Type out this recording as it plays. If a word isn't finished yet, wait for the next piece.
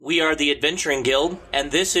We are the Adventuring Guild,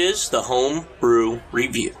 and this is the Home Brew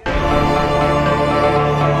Review.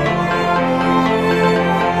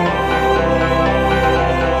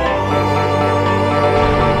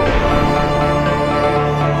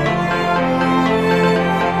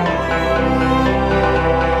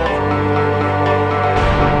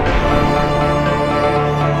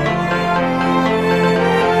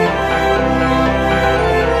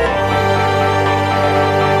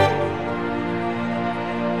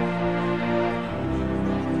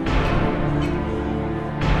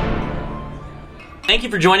 Thank you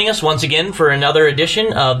for joining us once again for another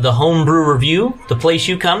edition of the Homebrew Review, the place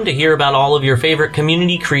you come to hear about all of your favorite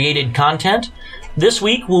community-created content. This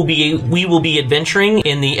week we will be adventuring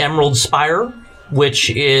in the Emerald Spire, which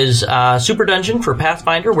is a super dungeon for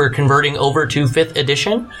Pathfinder. We're converting over to 5th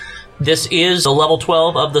edition. This is the level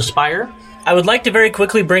 12 of the Spire. I would like to very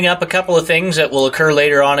quickly bring up a couple of things that will occur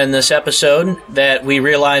later on in this episode that we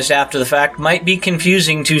realized after the fact might be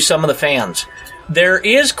confusing to some of the fans. There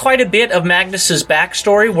is quite a bit of Magnus's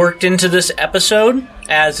backstory worked into this episode,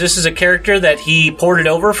 as this is a character that he ported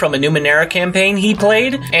over from a Numenera campaign he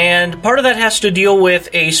played, and part of that has to deal with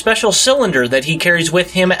a special cylinder that he carries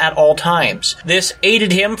with him at all times. This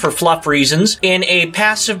aided him, for fluff reasons, in a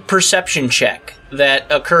passive perception check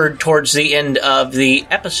that occurred towards the end of the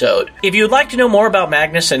episode. If you would like to know more about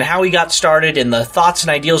Magnus and how he got started and the thoughts and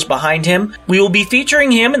ideals behind him, we will be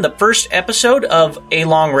featuring him in the first episode of A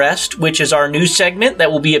Long Rest, which is our new segment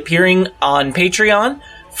that will be appearing on Patreon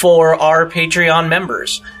for our Patreon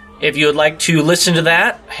members. If you would like to listen to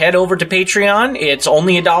that, head over to Patreon. It's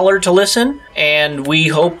only $1 to listen, and we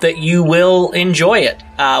hope that you will enjoy it.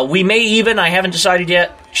 We may even, I haven't decided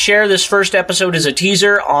yet, share this first episode as a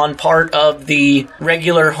teaser on part of the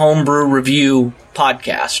regular Homebrew Review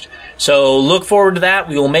podcast. So look forward to that.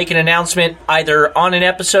 We will make an announcement either on an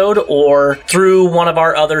episode or through one of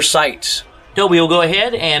our other sites. So we will go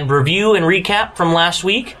ahead and review and recap from last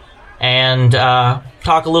week and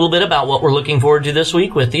talk a little bit about what we're looking forward to this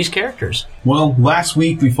week with these characters. Well, last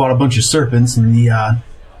week we fought a bunch of serpents in the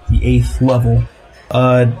 8th level.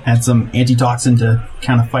 Had some antitoxin to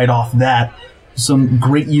kind of fight off that. Some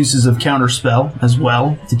great uses of counterspell as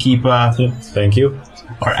well to keep thank you,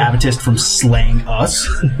 our Amethyst from slaying us.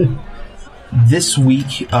 This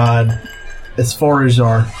week, as far as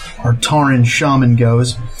our Tauren Shaman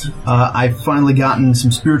goes, I've finally gotten some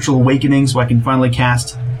spiritual awakening, so I can finally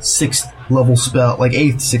cast 6th level spell, like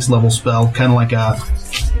 6th level spell, kind of like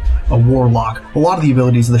a warlock. A lot of the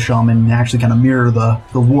abilities of the shaman actually kind of mirror the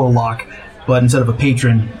warlock, but instead of a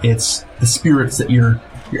patron, it's the spirits that you're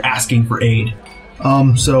asking for aid.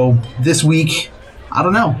 So this week, I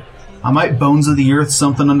don't know. I might Bones of the Earth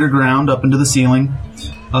something underground up into the ceiling.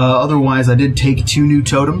 Otherwise, I did take 2 new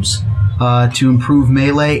totems to improve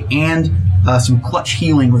melee and some clutch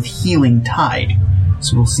healing with Healing Tide.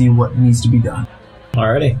 So we'll see what needs to be done.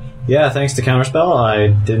 Alrighty. Yeah, thanks to Counterspell, I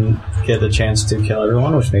didn't get a chance to kill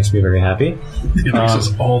everyone, which makes me very happy. It makes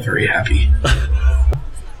us all very happy.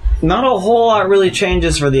 Not a whole lot really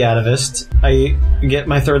changes for the Atavist. I get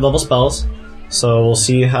my 3rd level spells, so we'll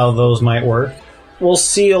see how those might work. We'll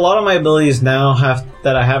see a lot of my abilities now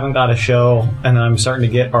that I haven't got a show, and I'm starting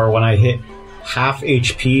to get are when I hit half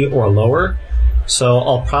HP or lower. So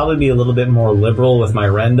I'll probably be a little bit more liberal with my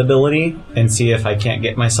Rend ability and see if I can't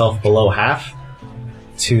get myself below half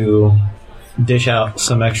to dish out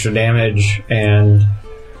some extra damage and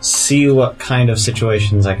see what kind of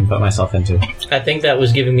situations I can put myself into. I think that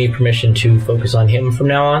was giving me permission to focus on him from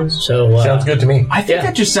now on. So sounds good to me. I think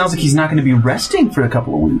that just sounds like he's not going to be resting for a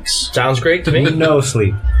couple of weeks. Sounds great to me. No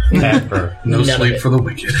sleep. Ever. No sleep for the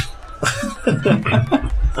wicked.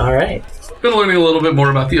 All right. Been learning a little bit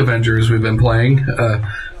more about the Avengers we've been playing.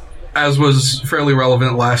 As was fairly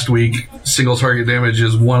relevant last week, single target damage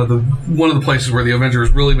is one of the places where the Avenger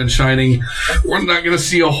has really been shining. We're not going to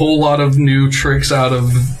see a whole lot of new tricks out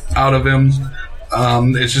of him.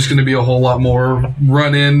 It's just going to be a whole lot more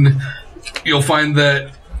run in. You'll find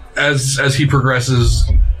that as he progresses,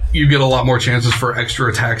 you get a lot more chances for extra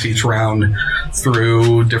attacks each round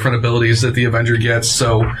through different abilities that the Avenger gets.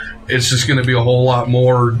 So it's just going to be a whole lot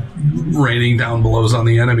more raining down blows on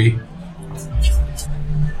the enemy.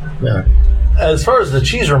 Yeah. As far as the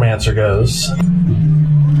Cheese Romancer goes,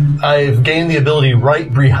 I've gained the ability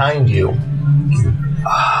right behind you.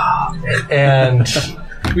 And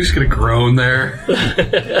I'm just going to groan there.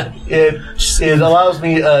 It allows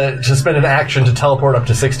me to spend an action to teleport up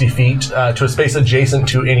to 60 feet to a space adjacent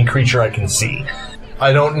to any creature I can see.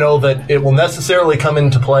 I don't know that it will necessarily come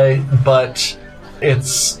into play, but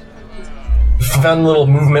it's fun little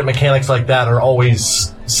movement mechanics like that are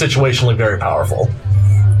always situationally very powerful.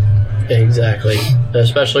 Exactly.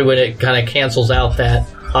 Especially when it kind of cancels out that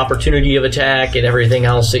opportunity of attack and everything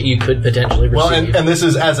else that you could potentially receive. Well, and this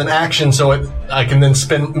is as an action, so I can then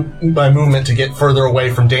spend my movement to get further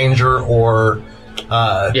away from danger or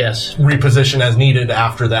yes. reposition as needed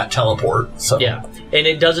after that teleport. So. Yeah.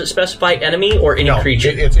 And does it specify enemy or any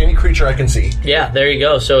creature? It's any creature I can see. Yeah, there you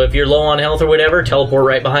go. So if you're low on health or whatever, teleport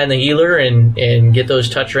right behind the healer and get those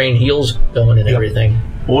touch rain heals going and everything.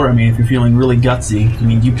 Or, I mean, if you're feeling really gutsy, I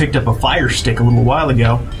mean, you picked up a fire stick a little while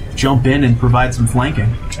ago. Jump in and provide some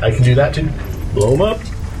flanking. I can do that too. Blow them up.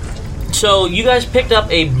 So you guys picked up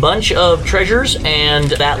a bunch of treasures,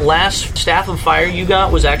 and that last staff of fire you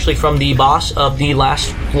got was actually from the boss of the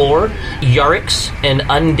last floor, Yarix, an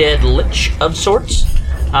undead lich of sorts,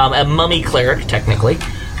 a mummy cleric, technically,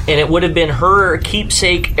 and it would have been her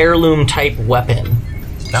keepsake heirloom-type weapon.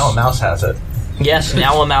 Now a mouse has it. Yes,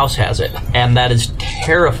 now a mouse has it, and that is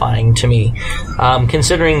terrifying to me,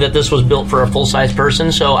 considering that this was built for a full-size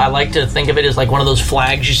person, so I like to think of it as like one of those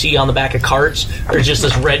flags you see on the back of carts. There's just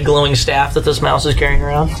this red glowing staff that this mouse is carrying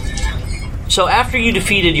around. So after you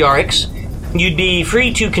defeated Yarix, you'd be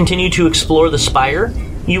free to continue to explore the spire.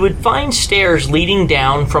 You would find stairs leading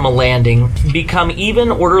down from a landing become even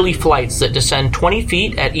orderly flights that descend 20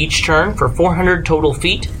 feet at each turn for 400 total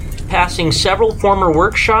feet, passing several former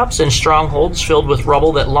workshops and strongholds filled with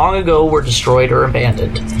rubble that long ago were destroyed or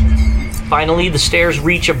abandoned. Finally, the stairs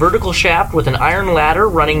reach a vertical shaft with an iron ladder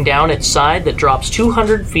running down its side that drops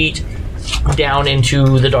 200 feet down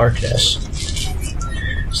into the darkness.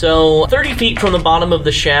 So, 30 feet from the bottom of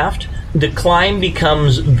the shaft, the climb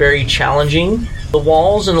becomes very challenging. The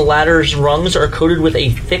walls and the ladder's rungs are coated with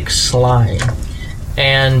a thick slime.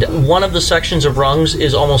 And one of the sections of rungs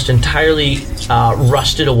is almost entirely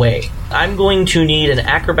rusted away. I'm going to need an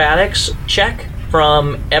acrobatics check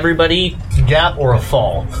from everybody. Gap or a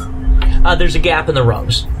fall? There's a gap in the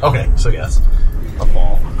rungs. Okay, so yes. A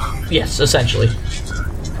fall. Yes, essentially.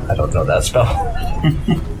 I don't know that spell.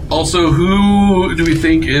 Also, who do we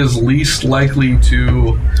think is least likely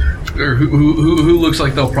to, or who looks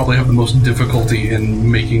like they'll probably have the most difficulty in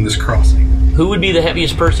making this crossing? Who would be the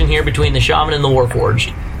heaviest person here between the shaman and the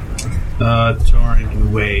warforged? Torin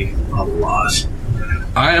can weigh a lot.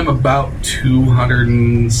 I am about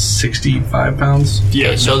 265 pounds.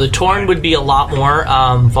 Okay, so the Torn would be a lot more,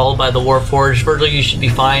 followed by the Warforged. Virgil, you should be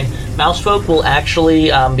fine. Mousefolk will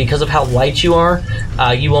actually, because of how light you are,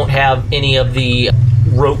 you won't have any of the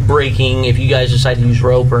rope breaking. If you guys decide to use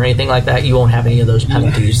rope or anything like that, you won't have any of those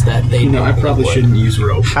penalties that they No, I probably would. shouldn't use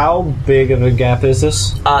rope. How big of a gap is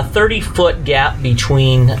this? 30-foot gap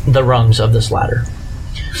between the rungs of this ladder.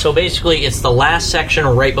 So basically, it's the last section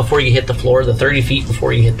right before you hit the floor, the 30 feet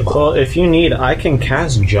before you hit the bottom. Well, if you need, I can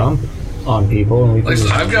cast jump on people, and we can Like I said,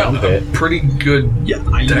 just I've got jump a it. pretty good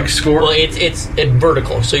dex score. Well, it's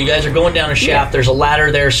vertical, so you guys are going down a shaft. There's a ladder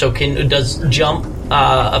there, so does jump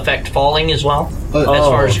affect falling as well? As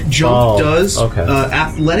far as Jump does. okay.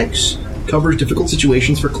 Athletics covers difficult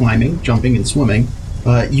situations for climbing, jumping, and swimming.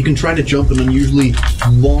 You can try to jump an unusually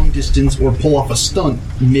long distance or pull off a stunt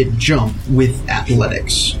mid-jump with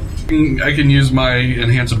athletics. I can use my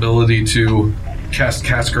enhance ability to cast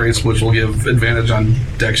Cast Grace, which will give advantage on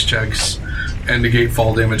dex checks and negate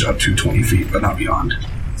fall damage up to 20 feet, but not beyond.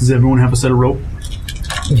 Does everyone have a set of rope?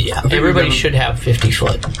 Yeah, everybody should have 50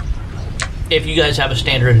 foot. If you guys have a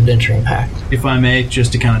standard adventuring pact. If I may,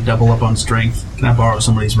 just to kind of double up on strength, can I borrow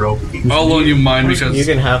somebody's rope? I'll loan you mine because You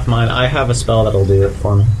can have mine. I have a spell that'll do it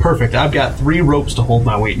for me. Perfect. I've got 3 ropes to hold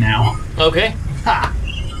my weight now. Okay.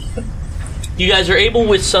 You guys are able,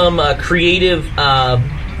 with some creative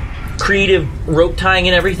rope tying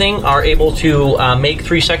and everything, are able to make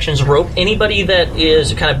 3 sections of rope. Anybody that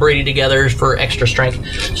is kind of braided together is for extra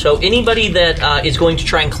strength. So anybody that is going to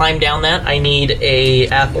try and climb down that, I need a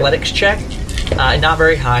athletics check. Not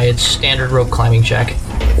very high. It's standard rope climbing check.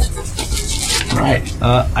 Right.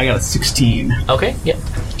 I got a 16. Okay. Yep.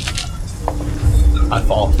 I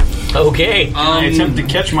fall. Okay. I attempt to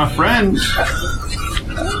catch my friend.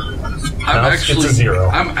 It's a 0.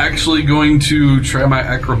 I'm actually going to try my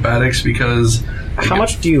acrobatics because How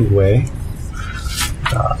much do you weigh?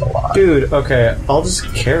 Not a lot. Dude, okay, I'll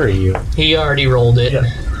just carry you. He already rolled it. Yeah.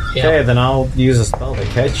 Yeah. Okay, then I'll use a spell to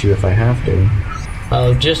catch you if I have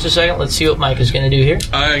to. Just a second. Let's see what Mike is going to do here.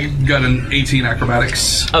 I got an 18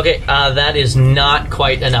 acrobatics. Okay, that is not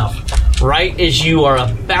quite enough. Right as you are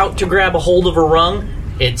about to grab a hold of a rung,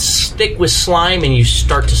 it's thick with slime and you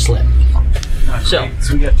start to slip. So,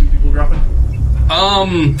 So we got 2 people dropping?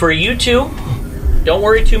 for you two, don't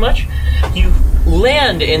worry too much. You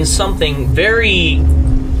land in something very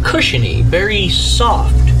cushiony, very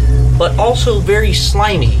soft, but also very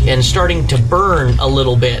slimy and starting to burn a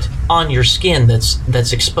little bit on your skin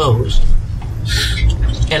that's exposed.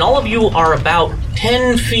 And all of you are about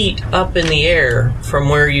 10 feet up in the air from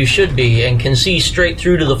where you should be and can see straight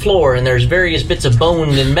through to the floor, and there's various bits of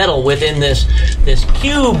bone and metal within this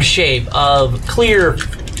cube shape of clear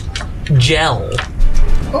gel.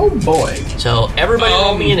 Oh boy. So everybody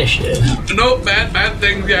roll me initiative. Nope, bad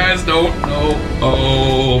things, guys. No.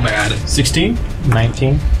 Oh, bad. 16?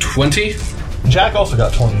 19. 20? Jack also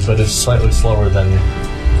got 20, but is slightly slower than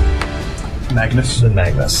Magnus.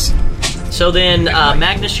 Magnus. So then,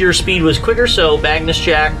 Magnus, your speed was quicker, so Magnus,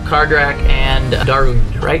 Jack, Kardrak, and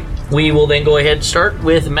Darund, right? We will then go ahead and start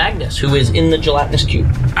with Magnus, who is in the gelatinous cube.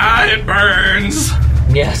 It burns!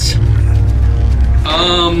 Yes.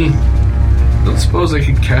 Don't suppose I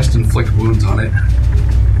could cast Inflict Wounds on it.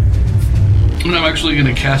 And I'm actually going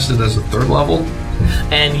to cast it as a 3rd level.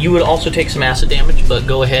 And you would also take some acid damage, but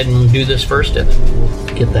go ahead and do this first, and then we'll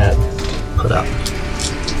get that put up.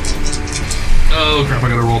 Oh crap, I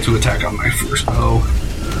gotta roll to attack on my first bow.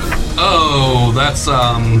 Oh, that's,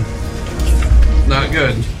 not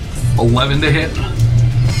good. 11 to hit.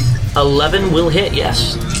 11 will hit,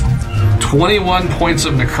 yes. 21 points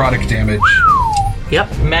of necrotic damage.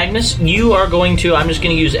 Yep. Magnus, you are going to... I'm just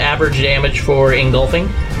going to use average damage for engulfing.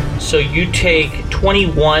 So you take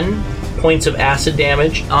 21 points of acid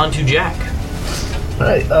damage onto Jack.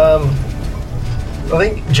 Alright, I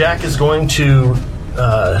think Jack is going to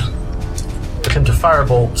attempt to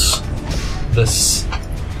firebolt this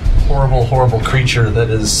horrible creature that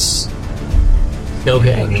is...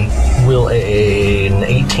 Okay. Will an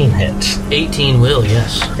 18 hit. 18 will,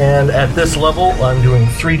 yes. And at this level, I'm doing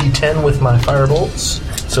 3d10 with my firebolts.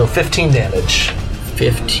 So 15 damage.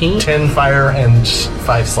 15? 10 fire and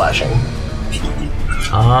 5 slashing.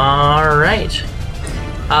 Alright.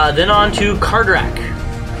 Then on to Kardrak.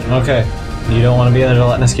 Okay. You don't want to be in the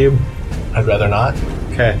gelatinous cube? I'd rather not.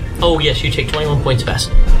 Okay. Oh, yes, you take 21 points of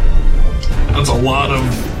acid. That's a lot of...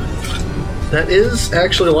 That is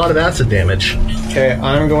actually a lot of acid damage. Okay,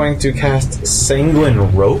 I'm going to cast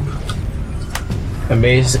Sanguine Rope. And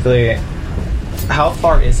basically, how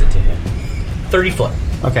far is it to him? 30 foot.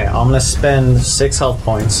 Okay, I'm going to spend 6 health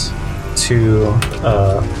points to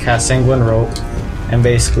cast Sanguine Rope. And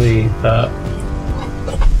basically, I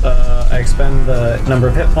expend the number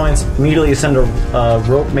of hit points, immediately send a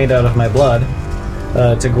rope made out of my blood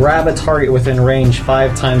to grab a target within range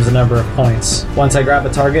 5 times the number of points. Once I grab a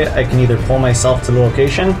target, I can either pull myself to the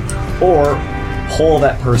location or pull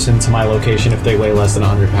that person to my location if they weigh less than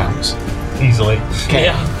 100 pounds. Easily. Okay.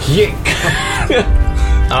 Yeah. Yank.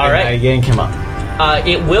 All And right. I yank him up.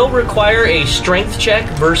 It will require a strength check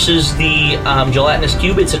versus the gelatinous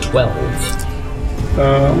cube. It's a 12.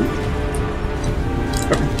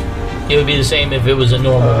 It would be the same if it was a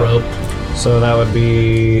normal rope. So that would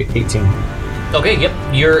be 18. Okay, yep.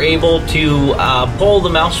 You're able to pull the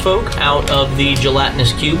mouse folk out of the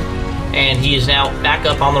gelatinous cube, and he is now back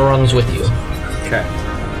up on the rungs with you. Okay.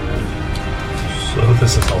 So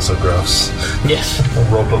this is also gross. Yes. A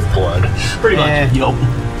rope of blood. Pretty much. Yup.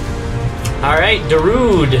 All right,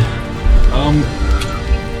 Darude.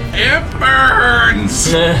 It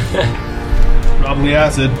burns! Probably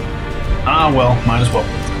acid. Well, might as well.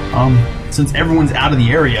 Since everyone's out of the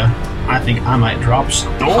area, I think I might drop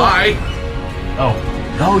Storm. Hi.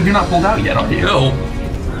 Oh, you're not pulled out yet, are you? No.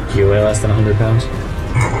 Do you weigh less than 100 pounds?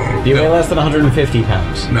 Do you weigh less than 150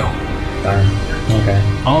 pounds? No. Darn. Okay.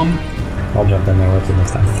 I'll jump in there with you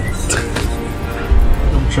this time.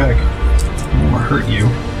 Don't check. I don't want to hurt you.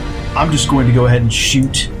 I'm just going to go ahead and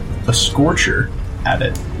shoot a Scorcher at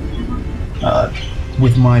it.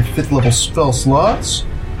 With my 5th level spell slots.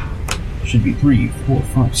 Should be 3, 4,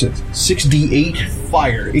 5, 6. 6d8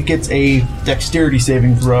 fire. It gets a dexterity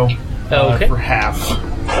saving throw Okay. for half.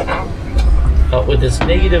 But with this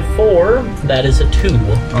 -4, that is a 2.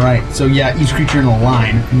 Alright, so yeah, each creature in a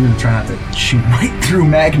line. I'm going to try not to shoot right through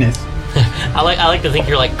Magnus. I like to think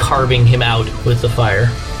you're like carving him out with the fire.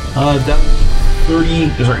 That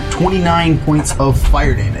 29 points of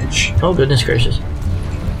fire damage. Oh, goodness gracious.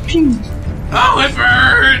 Oh, it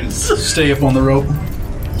burns! Stay up on the rope.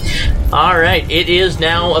 All right, it is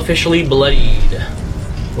now officially bloodied.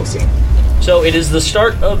 We'll see. So it is the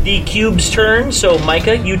start of the cube's turn. So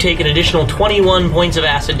Micah, you take an additional 21 points of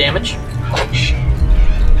acid damage.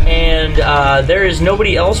 And there is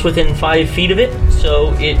nobody else within 5 feet of it,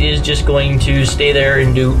 so it is just going to stay there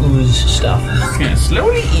and do ooze stuff. It's going to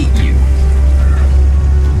slowly eat you.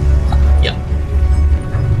 Yep.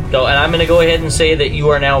 So, and I'm going to go ahead and say that you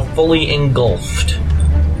are now fully engulfed.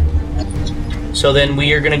 So then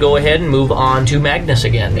we are going to go ahead and move on to Magnus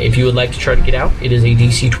again. If you would like to try to get out, it is a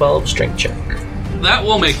DC 12 strength check. That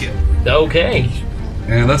will make it. Okay.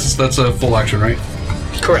 And that's a full action, right?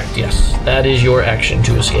 Correct, yes. That is your action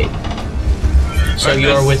to escape. So Alright, you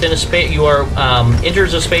are as- within a space, you are,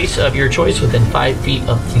 enters a space of your choice within 5 feet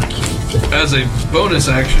of the cube. As a bonus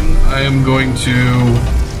action, I am going to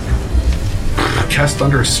cast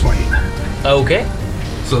Thunderous Smite. Okay.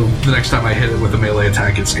 So the next time I hit it with a melee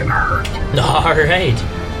attack, it's gonna hurt. Alright.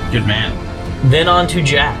 Good man. Then on to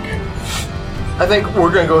Jack. I think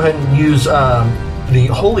we're going to go ahead and use the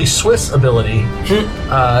Holy Swiss ability.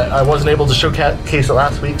 I wasn't able to showcase it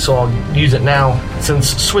last week, so I'll use it now.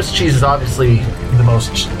 Since Swiss cheese is obviously the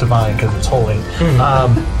most divine because it's holy,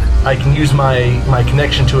 I can use my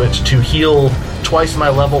connection to it to heal twice my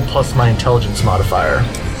level plus my intelligence modifier,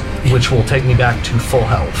 which will take me back to full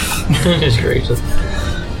health. It's great.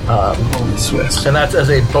 Holy Swiss. And that's as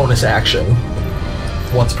a bonus action,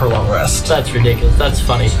 once per long rest. That's ridiculous. That's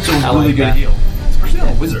funny. I Really like good that. heal. Especially on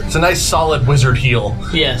a wizard. It's a nice solid wizard heal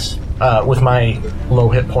Yes. with my low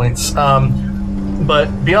hit points.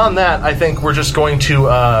 But beyond that, I think we're just going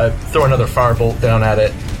to throw another firebolt down at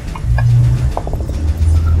it.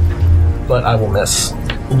 But I will miss.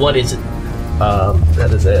 What is it? That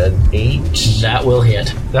is an 8. That will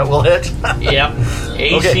hit. That will hit. Yep.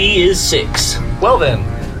 AC Okay. is 6. Well then.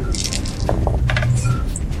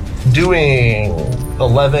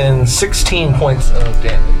 Doing 16 points of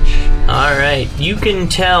damage. Alright. You can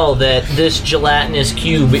tell that this gelatinous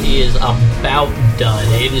cube is about done.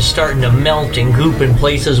 It is starting to melt and goop in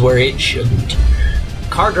places where it shouldn't.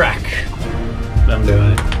 Kardrak. I'm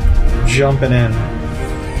doing it. Jumping in.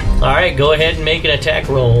 Alright, go ahead and make an attack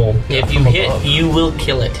roll. If you From hit, above. you will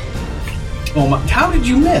kill it. Oh my! How did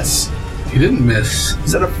you miss? You didn't miss.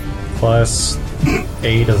 Is that a Plus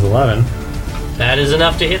 8 is 11. That is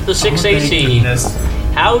enough to hit the 6 Thank AC. goodness.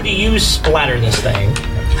 How do you splatter this thing?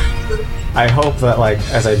 I hope that, like,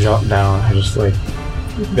 as I jump down, I just, like,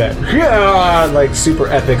 that, like, super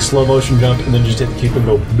epic slow motion jump, and then just hit the cube and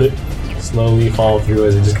go blip, slowly fall through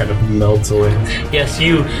as it just kind of melts away. Yes,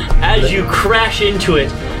 as you crash into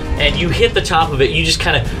it and you hit the top of it, you just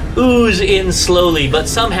kind of ooze in slowly, but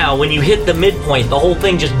somehow when you hit the midpoint, the whole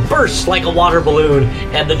thing just bursts like a water balloon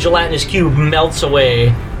and the gelatinous cube melts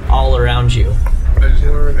away all around you,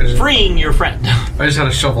 I just freeing your friend. had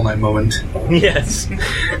a Shovel Knight moment. Yes.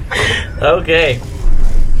 Okay.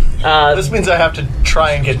 This means I have to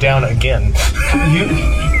try and get down again.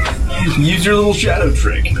 use your little shadow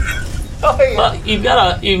trick? Oh, yeah. You've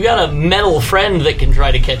got a metal friend that can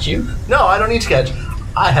try to catch you. No, I don't need to catch.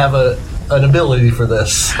 I have an ability for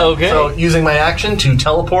this. Okay. So using my action to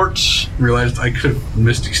teleport. Realized I could have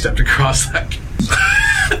Misty stepped across that.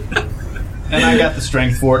 And I got the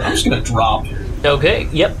strength for it. I'm just gonna drop. Okay,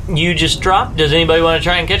 yep, you just dropped. Does anybody want to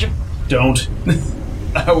try and catch him? Don't.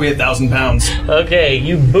 I weigh 1,000 pounds. Okay,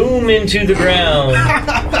 you boom into the ground.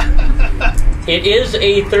 It is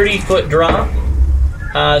a 30-foot drop,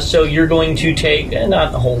 so you're going to take,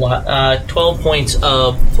 not a whole lot, 12 points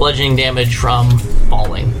of bludgeoning damage from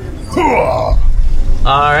falling.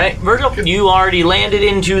 Alright, Virgil, you already landed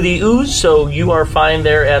into the ooze, so you are fine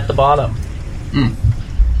there at the bottom.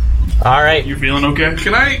 Alright, You feeling okay?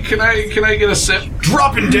 Can I get a sip?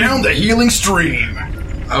 Dropping down the healing stream.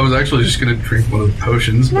 I was actually just gonna drink one of the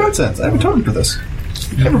potions, but Nonsense. I have a totem for this.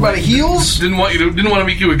 Everybody heals. didn't want to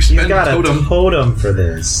make you expend Got a totem. totem for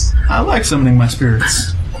this. I like summoning my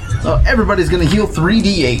spirits. So everybody's gonna heal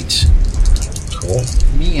 3d8. Cool.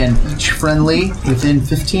 Me and each friendly within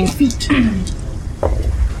 15 feet.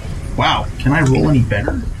 Wow, can I roll any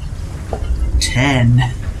better? 10.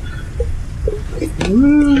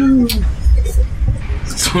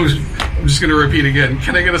 So I'm just gonna repeat again.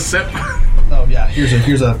 Can I get a sip? Oh yeah,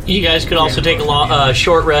 here's a. you guys could also take a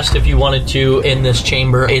short rest if you wanted to in this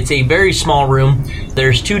chamber. It's a very small room.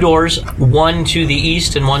 There's 2 doors, one to the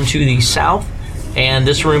east and one to the south, and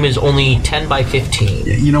this room is only 10 by 15.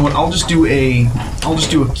 You know what? I'll just do a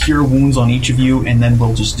cure wounds on each of you, and then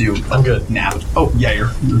we'll just do. I'm good. Nap. Oh yeah,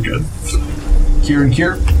 you're good. Cure and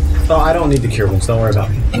cure. Oh, I don't need the cure wounds. Don't worry about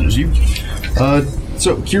me. There's you.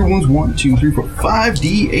 So cure wounds 1, 2, 3, 4,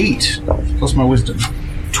 5d8 plus my wisdom.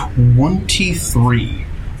 23.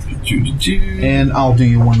 And I'll do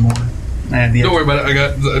you one more. And the Don't worry about it. I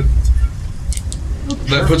got the.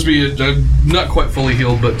 That puts me at, not quite fully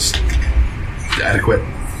healed, but adequate.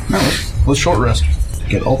 let's short rest.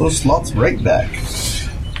 Get all those slots right back.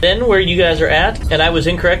 Then where you guys are at, and I was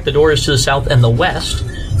incorrect, the door is to the south and the west.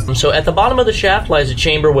 So at the bottom of the shaft lies a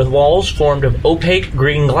chamber with walls formed of opaque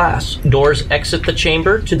green glass. Doors exit the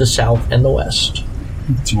chamber to the south and the west.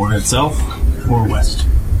 Do you want to head south or west?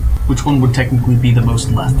 Which one would technically be the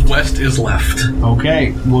most left? West is left.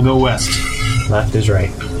 Okay, we'll go west. Left is right.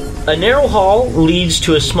 A narrow hall leads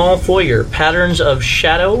to a small foyer. Patterns of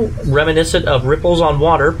shadow, reminiscent of ripples on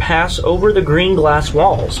water, pass over the green glass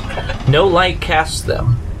walls. No light casts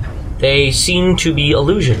them. They seem to be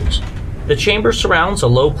illusions. The chamber surrounds a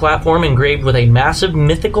low platform engraved with a massive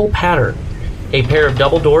mythical pattern. A pair of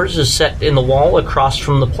double doors is set in the wall across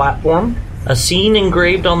from the platform. A scene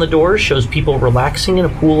engraved on the doors shows people relaxing in a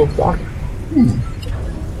pool of water.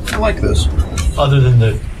 I like this. Other than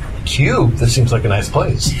the cube, this seems like a nice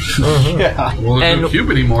place. Yeah. Well, there's no And- cube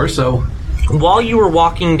anymore, so While you were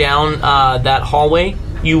walking down that hallway,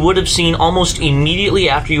 you would have seen almost immediately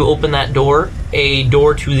after you opened that door, a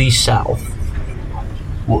door to the south.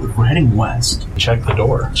 Well, if we're heading west, Check the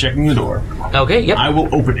door. checking the door, Okay, yep. I will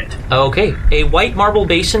open it. Okay. A white marble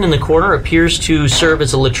basin in the corner appears to serve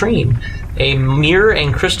as a latrine. A mirror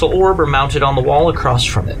and crystal orb are mounted on the wall across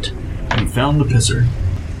from it. We found the pisser.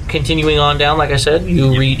 Continuing on down, like I said,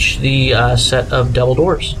 you reach the set of double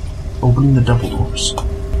doors. Opening the double doors.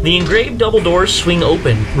 The engraved double doors swing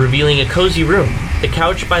open, revealing a cozy room. The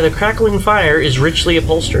couch by the crackling fire is richly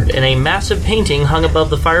upholstered, and a massive painting hung above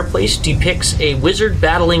the fireplace depicts a wizard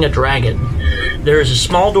battling a dragon. There is a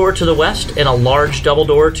small door to the west and a large double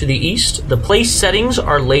door to the east. The place settings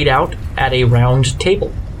are laid out at a round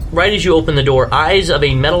table. Right as you open the door, eyes of a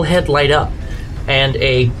metalhead light up, and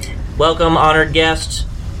a "Welcome, honored guests,"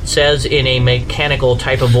 says in a mechanical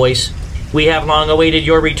type of voice, "We have long awaited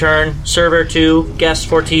your return. Server 2, guests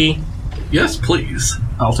for tea." yes, please.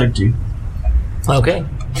 I'll take two. Okay.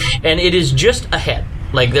 And it is just a head.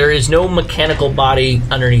 Like, there is no mechanical body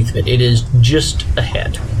underneath of it. It is just a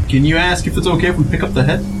head. Can you ask if it's okay if we pick up the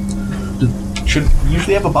head? Should we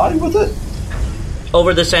usually have a body with it?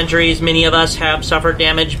 Over the centuries, many of us have suffered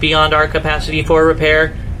damage beyond our capacity for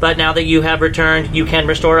repair, but now that you have returned, you can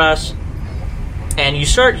restore us. And you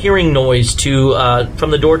start hearing noise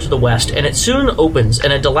from the door to the west, and it soon opens,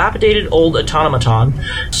 and a dilapidated old automaton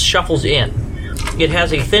shuffles in. It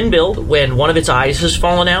has a thin build when one of its eyes has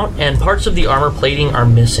fallen out, and parts of the armor plating are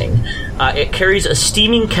missing. It carries a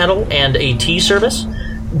steaming kettle and a tea service,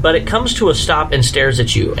 but it comes to a stop and stares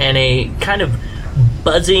at you, and a kind of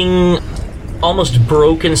buzzing, almost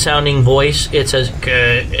broken sounding voice, it says,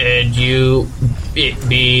 "Could you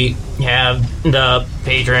have the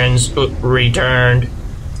patrons returned?"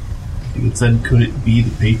 It said, could it be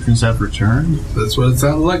the patrons have returned? That's what it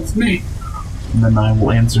sounded like to me. And then I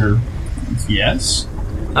will answer, yes.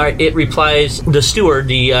 Alright, it replies, the steward,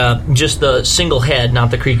 just the single head,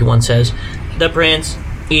 not the creaky one, says, "The prince,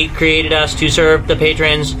 he created us to serve the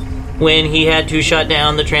patrons. When he had to shut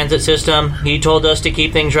down the transit system, he told us to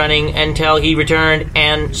keep things running until he returned,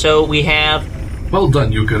 and so we have." Well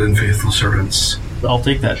done, you good and faithful servants. I'll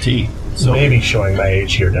take that tea. So Maybe showing my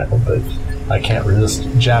age here now, but I can't resist.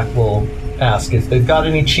 Jack will ask if they've got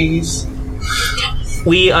any cheese.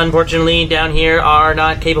 We, unfortunately, down here are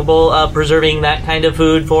not capable of preserving that kind of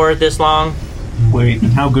food for this long. wait,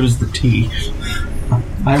 and how good is the tea?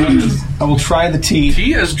 I will try the tea.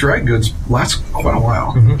 Tea as dry goods lasts quite a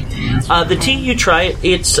while. The tea you try,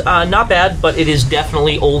 it's not bad, but it is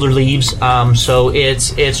definitely older leaves, so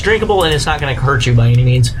it's drinkable and it's not going to hurt you by any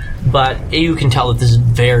means. But you can tell that this is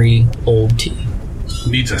very old tea.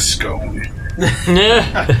 Needs a scone.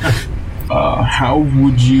 How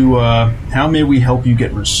may we help you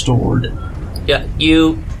get restored? Yeah,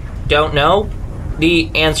 you don't know?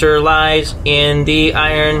 The answer lies in the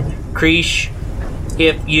Iron Creche.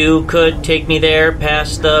 If you could take me there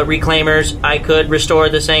past the Reclaimers, I could restore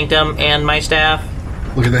the Sanctum and my staff.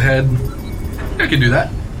 Look at the head. I can do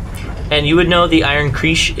that. And you would know the Iron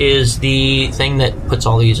Creche is the thing that puts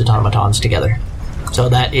all these automatons together. So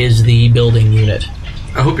that is the building unit.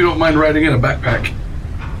 I hope you don't mind riding in a backpack.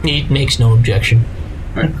 He makes no objection.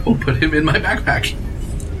 Alright, we'll put him in my backpack.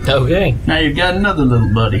 Okay. Now you've got another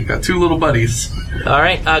little buddy. Got two little buddies.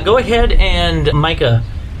 Alright, go ahead and, Micah,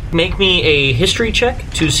 make me a history check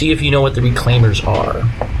to see if you know what the Reclaimers are.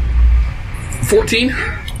 14.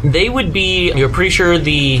 They would be, you're pretty sure,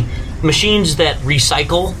 the machines that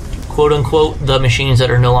recycle, quote-unquote, the machines that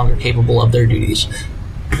are no longer capable of their duties.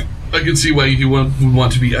 I can see why you would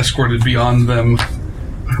want to be escorted beyond them.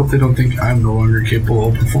 I hope they don't think I'm no longer capable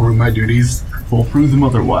of performing my duties. We'll prove them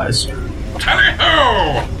otherwise.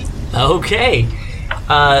 Tally-ho! Okay.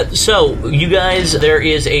 So, you guys, there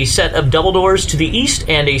is a set of double doors to the east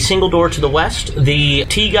and a single door to the west. The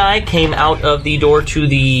tea guy came out of the door to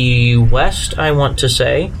the west, I want to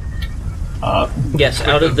say. Yes,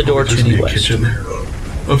 out of the door to There's the a west. kitchen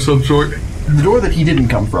of some sort. The door that he didn't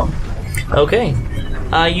come from. Okay.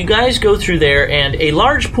 You guys go through there, and a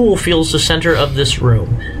large pool fills the center of this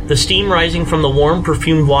room. The steam rising from the warm,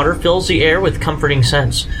 perfumed water fills the air with comforting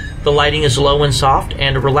scents. The lighting is low and soft,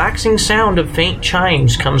 and a relaxing sound of faint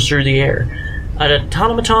chimes comes through the air. An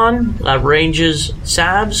automaton arranges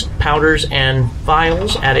salves, powders, and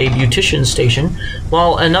vials at a beautician's station,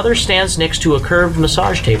 while another stands next to a curved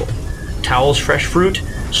massage table. Towels, fresh fruit,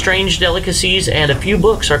 strange delicacies, and a few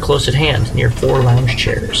books are close at hand near 4 lounge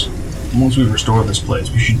chairs. Once we restore this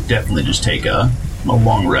place, we should definitely just take a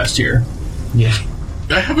long rest here. Yeah.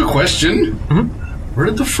 I have a question. Where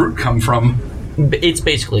did the fruit come from? It's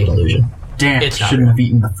basically an illusion. Damn, It's not shouldn't real. have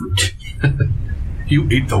eaten the fruit. You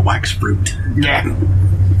ate the wax fruit. Yeah.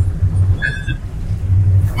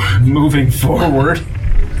 Moving forward.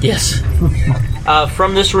 Yes.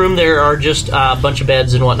 From this room, there are just a bunch of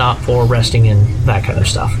beds and whatnot for resting and that kind of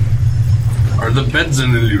stuff. Are the beds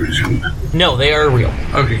an illusion? No, they are real.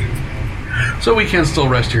 Okay. So we can still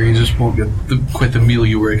rest here. You just won't get quite the meal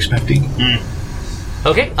you were expecting.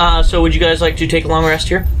 Okay, so would you guys like to take a long rest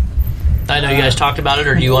here? I know you guys talked about it,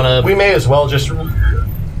 or do you want to... We may as well just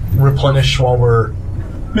replenish while we're...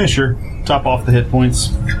 Yeah, sure. Top off the hit points.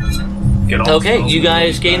 Get all Okay, you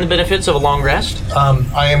guys gain the benefits of a long rest.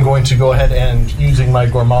 I am going to go ahead and, using my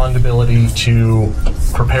gourmand ability, to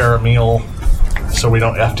prepare a meal so we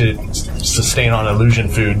don't have to sustain on illusion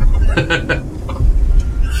food.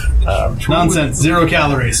 Nonsense. 0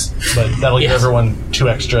 calories. But that'll give Yes. everyone 2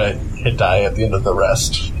 extra hit die at the end of the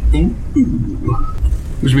rest.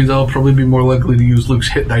 Which means I'll probably be more likely to use Luke's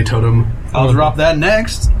hit die totem. I'll drop that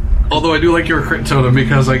next. Although I do like your crit totem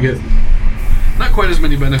because I get not quite as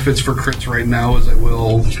many benefits for crits right now as I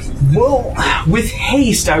will. Well, with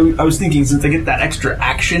haste, I was thinking since I get that extra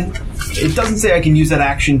action, it doesn't say I can use that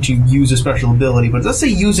action to use a special ability, but it does say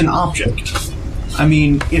use an object. I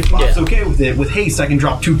mean, if Bob's Yeah. okay with it, with haste I can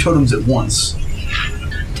drop 2 totems at once.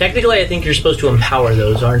 Technically, I think you're supposed to empower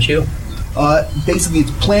those, aren't you? Basically,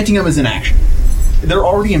 it's planting them as an action. They're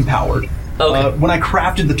already empowered. Okay. When I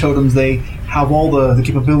crafted the totems, they have all the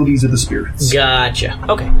capabilities of the spirits. Gotcha.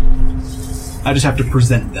 Okay. I just have to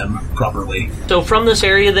present them properly. So from this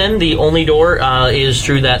area, then, the only door is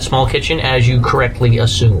through that small kitchen, as you correctly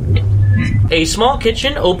assumed. A small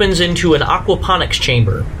kitchen opens into an aquaponics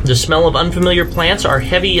chamber. The smell of unfamiliar plants are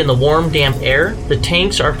heavy in the warm, damp air. The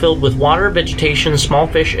tanks are filled with water, vegetation, small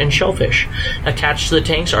fish, and shellfish. Attached to the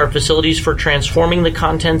tanks are facilities for transforming the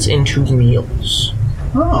contents into meals.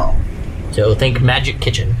 Oh, So think magic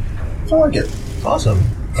kitchen. I like it. Awesome.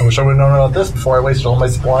 I wish I would have known about this before I wasted all my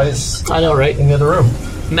supplies I know, right? in the other room.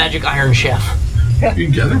 Magic Iron Chef. You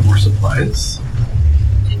can gather more supplies.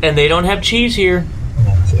 And they don't have cheese here.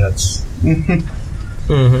 So that's...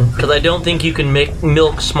 Because I don't think you can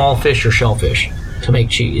milk small fish or shellfish to make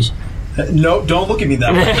cheese. No, don't look at me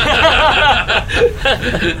that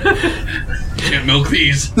Can't milk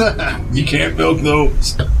these. way. You can't milk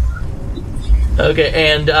those.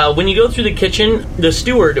 Okay, and when you go through the kitchen, the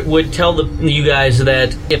steward would tell you guys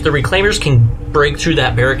that if the reclaimers can break through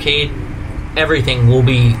that barricade, everything will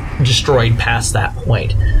be destroyed past that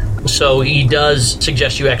point. So he does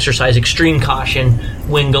suggest you exercise extreme caution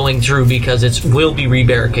when going through because it will be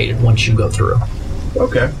rebarricaded once you go through.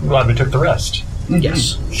 Okay. I'm glad we took the rest.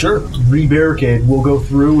 Yes. Sure. Re-barricade. We'll go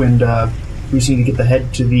through and we just need to get the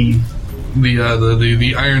head to the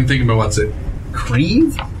The iron thingamabout, what's it?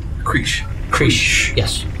 Creve? Creesh. Krish.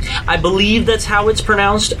 Yes. I believe that's how it's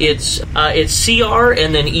pronounced. It's CR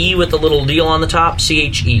and then E with the little deal on the top,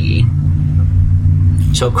 CHE.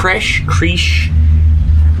 So Krish,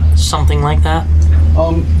 something like that.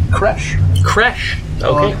 Crash. Kresh.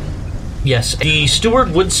 Okay. Yes. The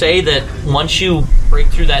steward would say that once you break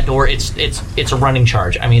through that door, it's a running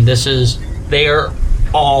charge. I mean, they are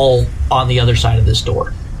all on the other side of this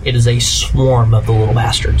door. It is a swarm of the little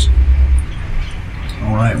bastards.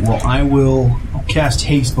 Alright, well, I'll cast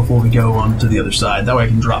haste before we go on to the other side. That way I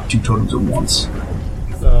can drop 2 totems at once.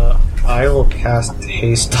 I will cast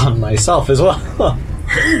haste on myself as well.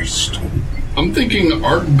 Haste. I'm thinking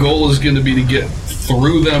our goal is going to be to get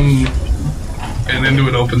through them and into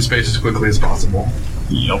an open space as quickly as possible.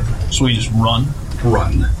 Yep. So we just run.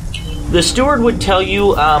 Run. The steward would tell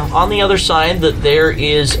you on the other side that there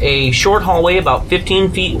is a short hallway about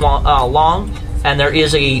 15 feet long, and there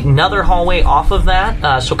is another hallway off of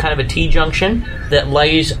that, so kind of a T-junction, that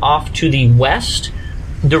lays off to the west.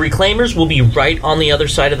 The reclaimers will be right on the other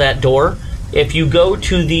side of that door. If you go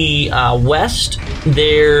to the west,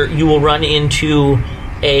 there you will run into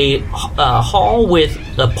a hall with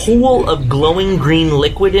a pool of glowing green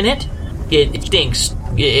liquid in it, It stinks.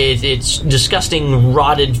 It's disgusting,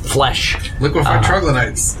 rotted flesh. Liquefied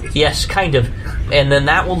troglodytes. Yes, kind of. And then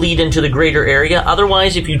that will lead into the greater area.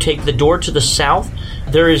 Otherwise, if you take the door to the south,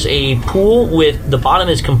 there is a pool with the bottom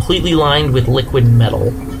is completely lined with liquid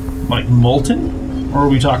metal. Like molten? Or are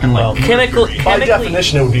we talking like... By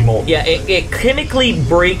definition, it would be molten. Yeah, it chemically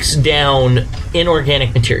breaks down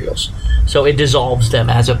inorganic materials. So it dissolves them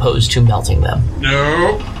as opposed to melting them.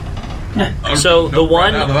 No. So the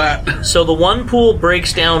one, out of that. so the one pool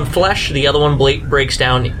breaks down flesh, the other one breaks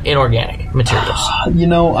down inorganic materials. You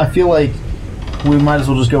know, I feel like we might as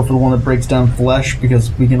well just go for the one that breaks down flesh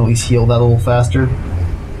because we can at least heal that a little faster.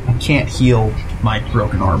 I can't heal my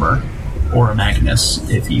broken armor or a Magnus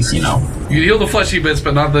if he's, you know, You heal the fleshy bits,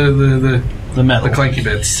 but not the metal. clanky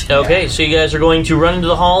bits. Okay, so you guys are going to run into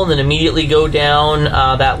the hall and then immediately go down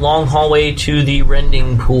that long hallway to the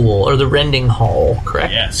rending pool, or the rending hall,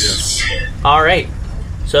 correct? Yes. All right.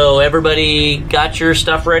 So everybody got your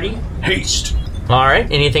stuff ready? Haste. All right.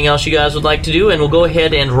 Anything else you guys would like to do? And we'll go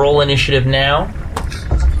ahead and roll initiative now,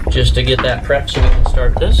 just to get that prep so we can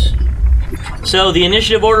start this. So the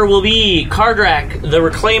initiative order will be Kardrak, the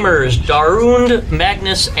Reclaimers, Darund,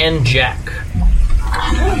 Magnus, and Jack.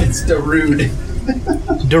 It's Darude.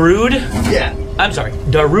 Darude? Yeah. I'm sorry,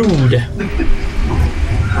 Darude.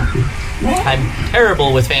 I'm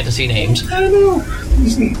terrible with fantasy names. I don't know.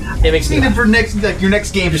 It makes me Need it for your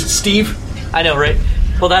next game, just Steve. I know, right?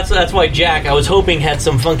 Well, that's why Jack, I was hoping, had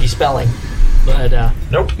some funky spelling. But,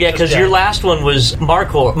 Nope. yeah, because your last one was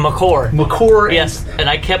Makor. McCore. Yes, and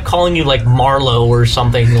I kept calling you, like, Marlowe or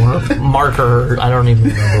something, or Marker, I don't even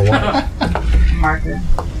remember what. Marker.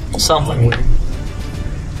 Something weird.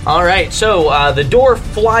 Alright, so the door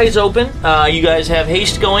flies open. You guys have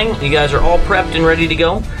haste going. You guys are all prepped and ready to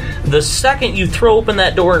go. The second you throw open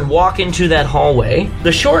that door and walk into that hallway,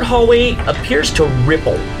 the short hallway appears to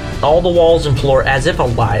ripple. All the walls and floor as if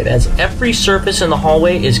alive, as every surface in the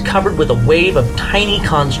hallway is covered with a wave of tiny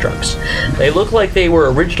constructs. They look like they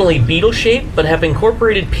were originally beetle-shaped, but have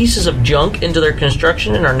incorporated pieces of junk into their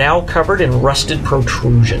construction and are now covered in rusted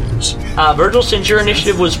protrusions. Virgil, since your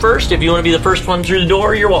initiative was first, if you want to be the first one through the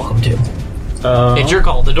door, you're welcome to. It's your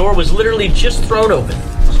call. The door was literally just thrown open.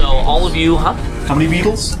 So all of you, How many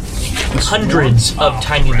beetles? hundreds of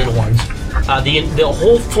tiny little ones. The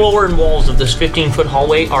whole floor and walls of this 15-foot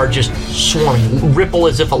hallway are just swarming, ripple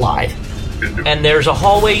as if alive. And there's a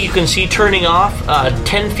hallway you can see turning off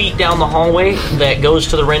 10 feet down the hallway that goes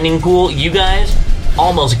to the rending pool. You guys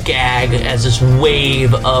almost gag as this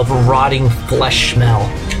wave of rotting flesh smell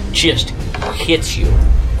just hits you.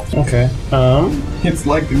 Okay. It's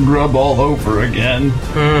like the grub all over again.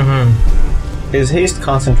 Is haste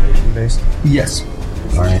concentration based? Yes.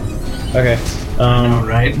 Alright. Okay.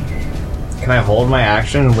 Right. Can I hold my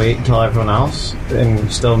action and wait until everyone else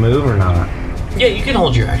and still move or not? Yeah, you can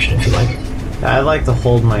hold your action if you like. I'd like to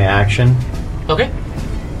hold my action. Okay.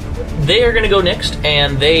 They are going to go next,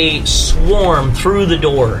 and they swarm through the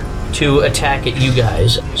door to attack at you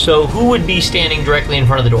guys. So who would be standing directly in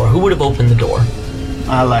front of the door? Who would have opened the door?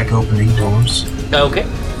 I like opening doors. Okay.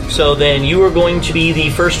 So then you are going to be the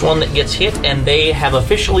first one that gets hit, and they have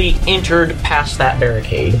officially entered past that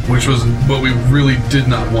barricade. Which was what we really did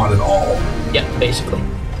not want at all. Yeah, basically.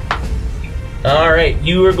 Alright,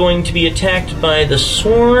 you are going to be attacked by the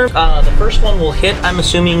swarm. The first one will hit, I'm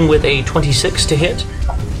assuming, with a 26 to hit.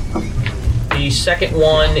 The second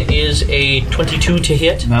one is a 22 to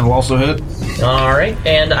hit. That'll also hit. Alright,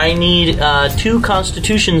 and I need 2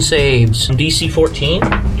 Constitution saves. DC 14.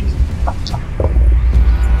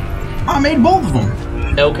 I made both of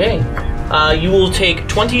them. Okay. You will take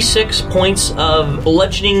 26 points of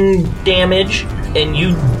bludgeoning damage, and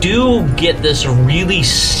you do get this really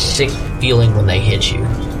sick feeling when they hit you.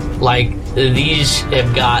 Like, these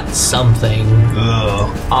have got something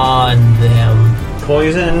on them.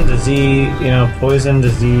 Poison, disease,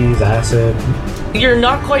 acid. You're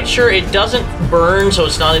not quite sure. It doesn't burn, so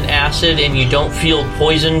it's not an acid, and you don't feel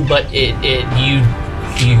poison, but you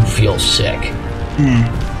feel sick.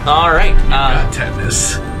 All right. Got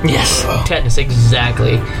tetanus. Yes, tetanus,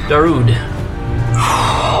 exactly. Darude.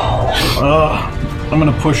 I'm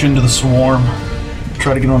gonna push into the swarm.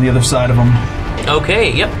 Try to get on the other side of them.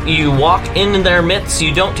 Okay, yep. You walk in their midst.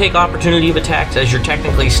 You don't take opportunity of attacks as you're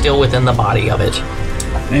technically still within the body of it.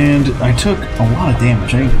 And I took a lot of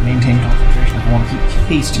damage. I need to maintain concentration if I want to keep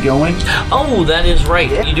haste going. Oh, that is right.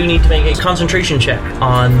 You do need to make a concentration check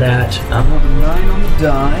on that. 9 on the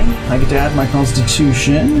die. I get to add my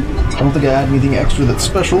constitution. I don't think I add anything extra that's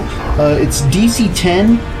special. It's DC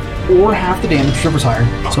 10 or half the damage, whichever's higher.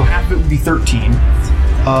 So half of it would be 13.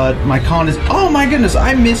 My con is... Oh my goodness,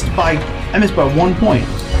 I missed by 1 point.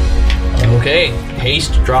 Okay,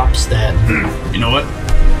 haste drops then. You know what?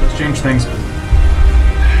 Let's change things.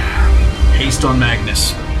 Haste on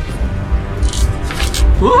Magnus.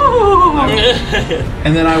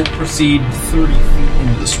 And then I will proceed 30 feet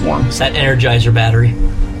into the swarm. It's that Energizer battery.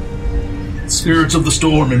 Spirits of the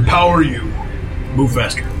storm, empower you. Move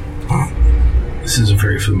faster. This is a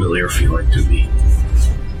very familiar feeling to me.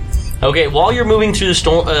 Okay, while you're moving through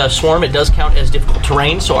the swarm, it does count as difficult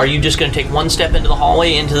terrain, so are you just going to take one step into the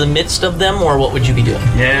hallway, into the midst of them, or what would you be doing?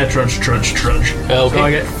 Yeah, trudge. Okay. So I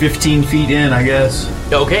get 15 feet in, I guess.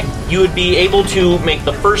 Okay, you would be able to make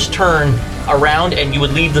the first turn around, and you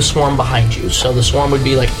would leave the swarm behind you, so the swarm would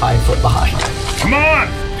be like 5 foot behind. Come on!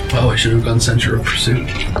 Oh, I should have gone center of pursuit.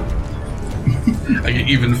 I get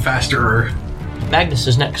even faster. Magnus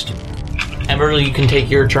is next. Emberly, you can take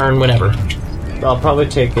your turn whenever. I'll probably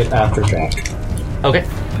take it after Jack. Okay,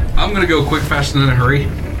 I'm gonna go quick, fast, and in a hurry.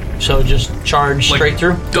 so just charge straight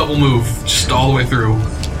through. Double move, just all the way through.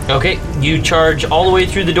 Okay, you charge all the way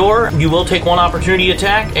through the door. You will take one opportunity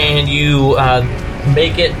attack, and you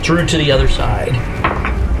make it through to the other side.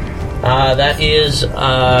 That is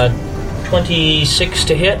 26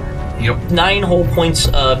 to hit. Yep. 9 whole points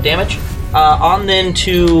of damage. On then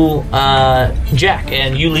to Jack,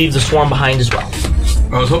 and you leave the swarm behind as well.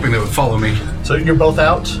 I was hoping they would follow me. So you're both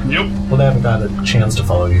out? Yep. Well, they haven't got a chance to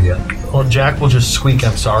follow you yet. Well, Jack will just squeak,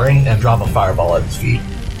 "I'm sorry," and drop a fireball at his feet.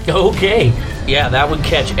 Okay. Yeah, that would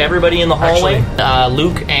catch everybody in the hallway.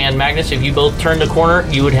 Luke and Magnus, if you both turn the corner,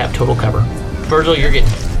 you would have total cover. Virgil, you're getting...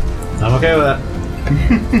 I'm okay with that.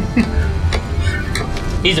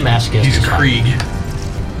 He's a masochist. He's it's fine. Krieg.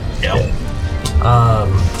 Yep.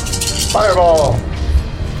 Fireball!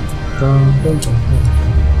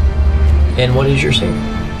 And what is your save?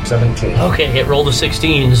 17. Okay, it rolled a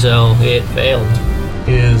 16, so it failed.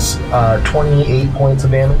 Is 28 points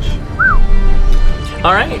of damage.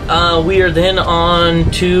 All right, we are then on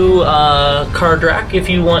to Kardrak. If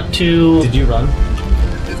you want to, Did you run?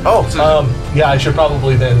 Oh, yeah, I should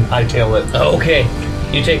probably then hightail it. okay,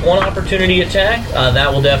 you take one opportunity attack.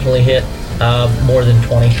 That will definitely hit more than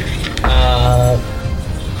 20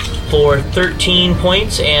 for 13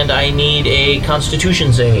 points, and I need a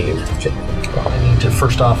Constitution save. I need to,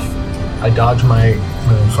 first off, I dodge my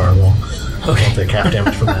fireball. Okay. I'll take half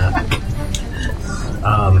damage from that.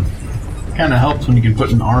 Kind of helps when you can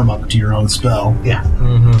put an arm up to your own spell. Yeah.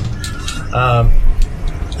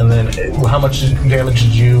 And then, how much damage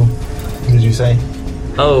did you say?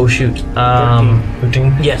 Oh shoot.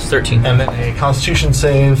 13? Yes, 13. And then a Constitution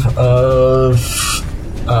save of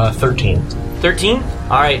 13. 13?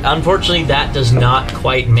 Alright, unfortunately that does not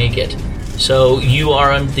quite make it. So you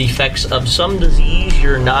are under the effects of some disease,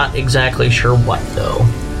 you're not exactly sure what though.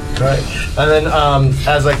 Right. And then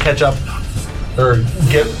as I catch up, or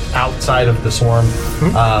get outside of the swarm,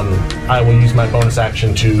 I will use my bonus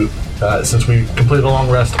action to, since we completed a long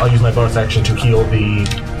rest, I'll use my bonus action to heal the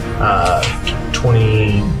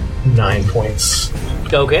 29 points.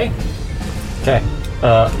 Okay. Okay.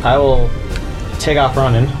 I will take off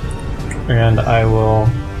running, and I will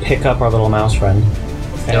pick up our little mouse friend.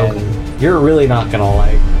 And you're really not gonna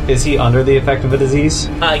like. Is he under the effect of a disease?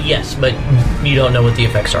 Yes, but you don't know what the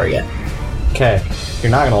effects are yet. Okay.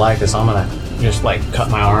 You're not gonna like this. I'm gonna just like cut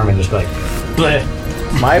my arm and just be like, bleh.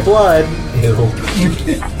 My blood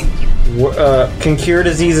can cure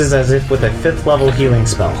diseases as if with a 5th level healing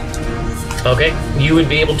spell. Okay, you would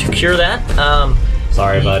be able to cure that.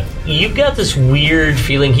 Sorry, bud. You've got this weird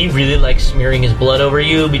feeling he really likes smearing his blood over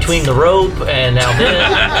you between the rope and now this.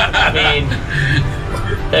 I mean,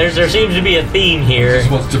 there seems to be a theme here. He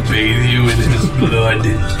wants to bathe you in his blood.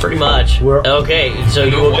 Pretty much. Okay, so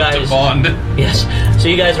you guys... bond. Yes. So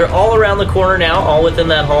you guys are all around the corner now, all within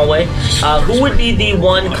that hallway. Who would be the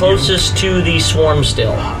one closest to the swarm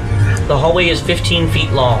still? The hallway is 15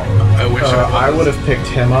 feet long. I wish I would have picked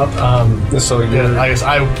him up. So Yeah, I guess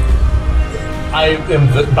I am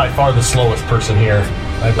by far the slowest person here.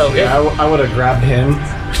 Okay. I would have grabbed him.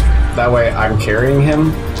 That way I'm carrying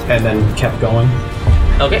him, and then kept going.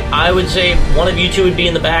 Okay, I would say one of you two would be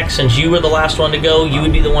in the back. Since you were the last one to go, you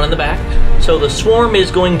would be the one in the back. So the swarm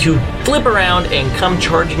is going to flip around and come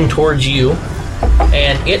charging towards you.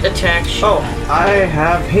 And it attacks you. Oh, I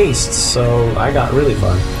have haste, so I got really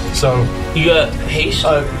far. So, You got haste?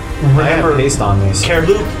 I remember, have haste on me. So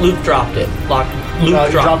Luke dropped it. Luke he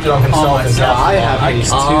dropped it on himself and so cast I it have on.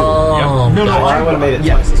 haste too. Oh, No, So I would have made it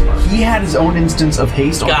twice as far. He had his own instance of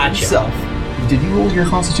haste on Gotcha. himself. Did you roll your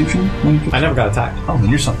Constitution? When you I never got attacked. Oh,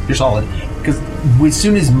 you're solid. Because as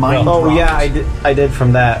soon as mine Oh dropped, yeah, I did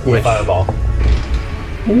from that. with Which fireball.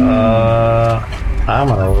 I'm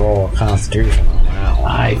gonna roll a Constitution on that.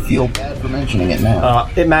 I feel bad for mentioning it now.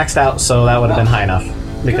 It maxed out, so that would have been high enough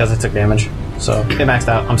because it took damage. So it maxed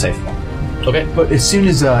out. I'm safe. Okay. But as soon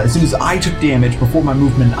as I took damage before my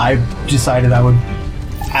movement, I decided I would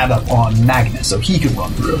add up on Magnus so he could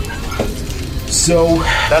run through. So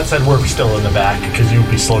That said, we're still in the back because you'd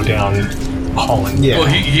be slowed down hauling. Yeah. Well,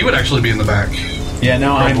 he would actually be in the back. yeah,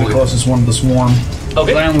 now I'm the Probably. closest one to the swarm.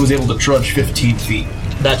 Okay. But I only was able to trudge 15 feet.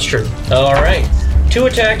 That's true. All right. 2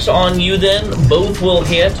 attacks on you then. Both will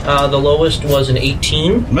hit. The lowest was an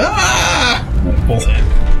 18. Ah! Both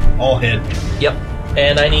hit. All hit. Yep.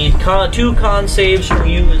 And I need 2 con saves from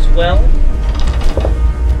you as well.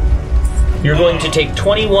 You're going to take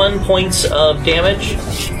 21 points of damage,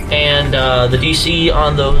 and the DC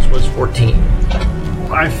on those was 14.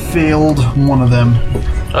 I failed one of them.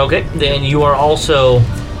 Okay, then you are also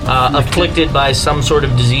afflicted by some sort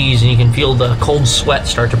of disease, and you can feel the cold sweat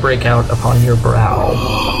start to break out upon your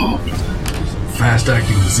brow.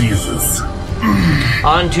 Fast-acting diseases.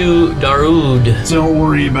 On to Darude. Don't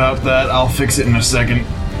worry about that. I'll fix it in a second.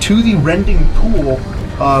 To the rending pool.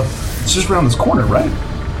 It's just around this corner, right?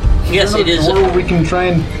 Yes, it is. Where we can try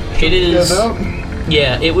and It is. get out.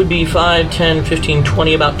 Yeah, it would be 5, 10, 15,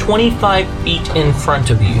 20, about 25 feet in front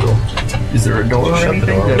of you. Is there a door or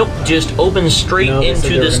anything? Nope, just open straight No, they said into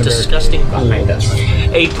they were this gonna disgusting pool. behind us.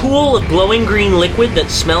 A pool of glowing green liquid that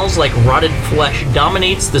smells like rotted flesh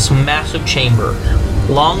dominates this massive chamber.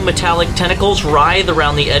 Long metallic tentacles writhe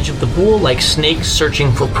around the edge of the pool like snakes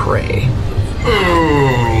searching for prey.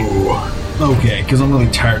 Okay, because I'm really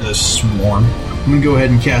tired of this swarm. I'm going to go ahead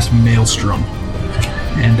and cast Maelstrom.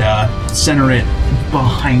 And center it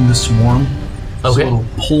behind the swarm. Okay. So it'll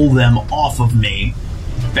pull them off of me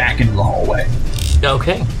back into the hallway.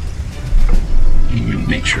 Okay,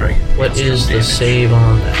 Make sure I... what is the save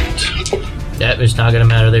on that? That is not going to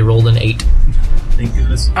matter, they rolled an 8. Thank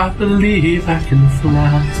goodness. I believe I can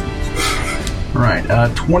fly.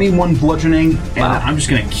 Alright, 21 bludgeoning, and Wow. I'm just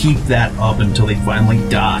going to keep that up until they finally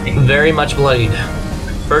die. Very much bloodied.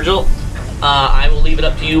 Virgil, I will leave it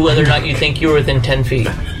up to you whether or not you think you're within 10 feet.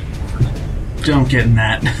 Don't get in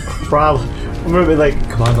that. Probably. I'm gonna be like,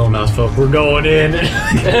 come on, little mouse folk, we're going in.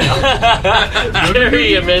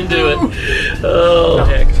 Carry him into it. Oh,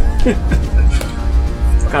 heck.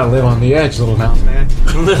 Gotta live on the edge, little mouse man.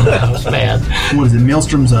 Little mouse man. What is it?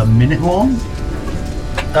 Maelstrom's a minute long?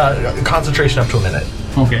 Concentration up to a minute.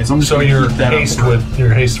 Okay, so I'm just So going to keep that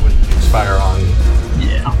your haste with fire on.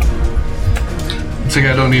 Yeah. It's like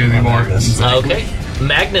I don't need any more. Okay.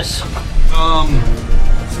 Magnus.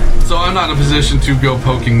 So I'm not in a position to go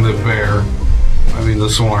poking the bear. I mean, the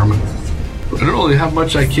swarm. I don't really have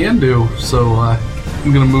much I can do, so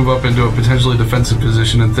I'm going to move up into a potentially defensive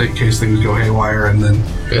position in case things go haywire, and then...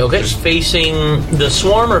 Okay. Facing the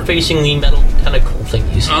swarm or facing the metal tentacle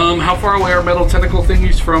thingies? How far away are metal tentacle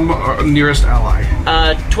thingies from our nearest ally?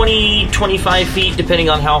 20, 25 feet, depending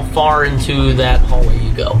on how far into that hallway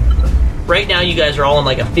you go. Right now, you guys are all in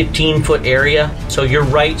like a 15-foot area, so you're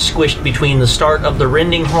right squished between the start of the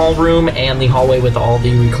rending hall room and the hallway with all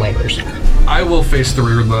the reclaimers. I will face the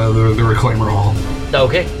reclaimer hall.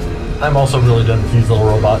 Okay. I'm also really done with these little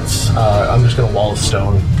robots. I'm just going to wall of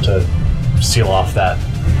stone to seal off that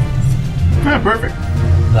Perfect.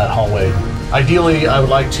 hallway. Ideally, I would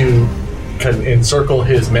like to kind of encircle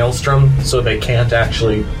his maelstrom so they can't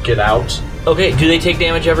actually get out. Okay, do they take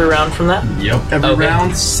damage every round from that? Yep. Every Okay.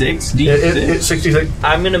 round, 6d6. It's 66.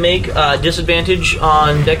 I'm going to make disadvantage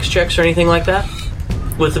on dex checks or anything like that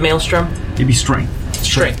with the maelstrom. It'd be strength.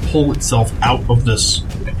 Strength. Pull itself out of the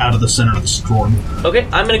center of the storm. Okay,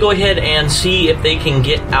 I'm going to go ahead and see if they can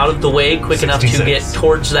get out of the way quick enough to 66. get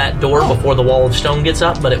towards that door before the wall of stone gets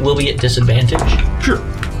up, but it will be at disadvantage. Sure.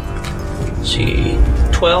 Let's see,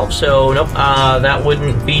 12, so nope, that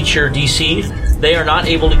wouldn't beat your DC. They are not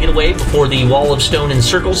able to get away before the wall of stone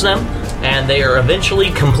encircles them, and they are eventually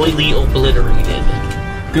completely obliterated.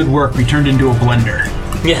 Good work. We turned into a blender.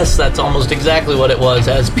 Yes, that's almost exactly what it was.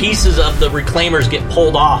 As pieces of the reclaimers get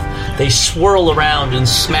pulled off, they swirl around and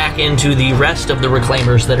smack into the rest of the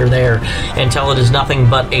reclaimers that are there until it is nothing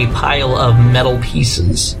but a pile of metal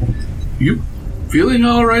pieces. You feeling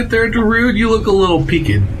all right there, Darude? You look a little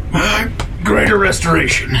peaked. Greater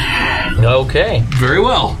restoration. Okay. Very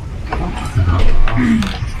well.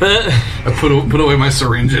 I put away my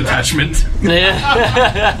syringe attachment.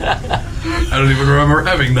 Yeah. I don't even remember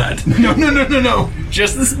having that. No.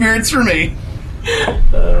 Just the spirits for me.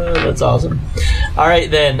 That's awesome. All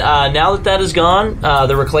right, then. Now that is gone,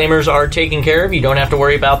 the reclaimers are taken care of. You don't have to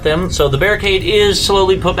worry about them. So the barricade is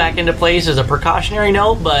slowly put back into place as a precautionary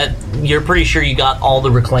note, but you're pretty sure you got all the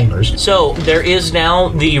reclaimers. So there is now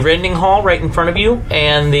the rending hall right in front of you,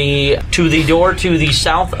 and to the door to the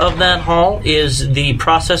south of that hall is the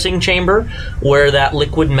processing chamber where that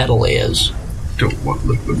liquid metal is. Don't want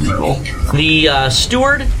liquid metal. The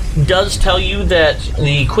steward does tell you that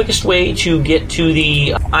the quickest way to get to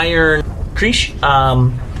the iron creche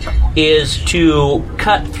is to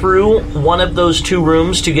cut through one of those two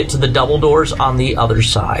rooms to get to the double doors on the other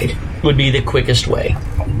side. Would be the quickest way.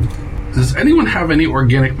 Does anyone have any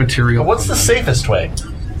organic material? What's the safest way?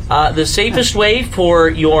 The safest way for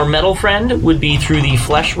your metal friend would be through the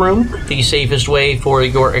flesh room. The safest way for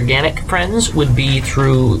your organic friends would be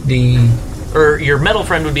through your metal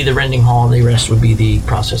friend would be the rending hall, and the rest would be the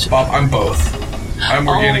processing. Bob, I'm both. I'm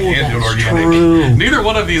organic and that's inorganic. true. Neither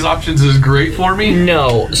one of these options is great for me.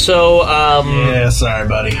 No, so Yeah, sorry,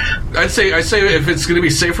 buddy. I say if it's going to be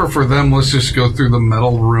safer for them, let's just go through the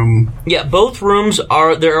metal room. yeah, both rooms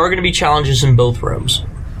there are going to be challenges in both rooms.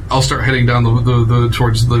 I'll start heading down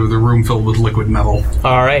towards the room filled with liquid metal.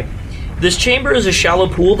 All right. This chamber is a shallow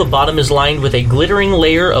pool. The bottom is lined with a glittering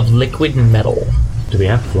layer of liquid metal. Do we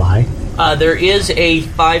have fly? There is a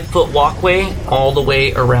 5-foot walkway all the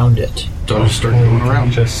way around it. So I'll start going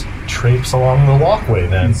around. Just traipse along the walkway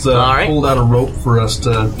then. So All right. pulled out a rope for us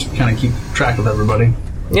to kind of keep track of everybody.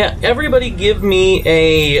 Yeah, everybody give me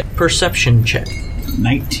a perception check.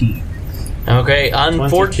 19. Okay,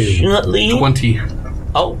 unfortunately... 20.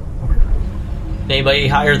 Oh.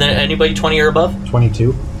 Anybody 20 or above?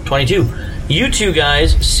 22. 22. You two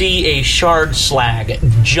guys see a shard slag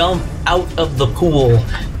jump out of the pool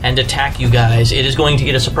and attack you guys. It is going to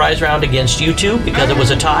get a surprise round against you two because it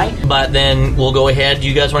was a tie, but then we'll go ahead. Do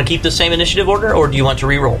you guys want to keep the same initiative order, or do you want to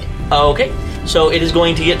re-roll? Okay, so it is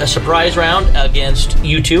going to get a surprise round against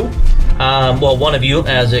you two. Well, one of you,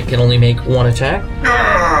 as it can only make one attack.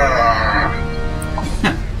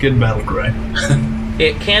 Good battle cry.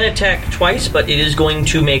 It can attack twice, but it is going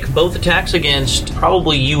to make both attacks against,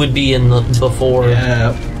 probably you would be in the before.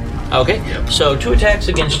 Yeah. Okay, so 2 attacks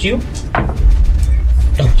against you.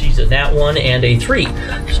 Oh, Jesus, that 1 and a 3.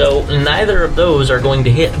 So neither of those are going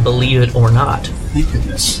to hit, believe it or not. Thank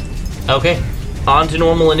goodness. Okay, on to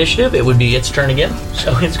normal initiative. It would be its turn again,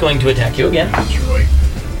 so it's going to attack you again. That's right.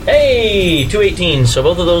 Hey, 2 18s, so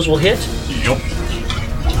both of those will hit. Yep.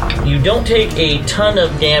 You don't take a ton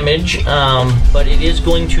of damage, but it is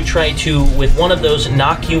going to try to, with one of those,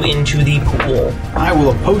 knock you into the pool. I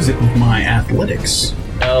will oppose it with my athletics.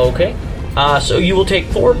 Okay. So you will take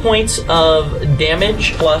 4 points of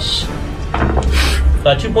damage plus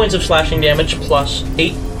 2 points of slashing damage plus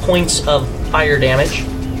 8 points of fire damage.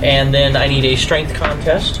 And then I need a strength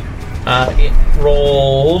contest. It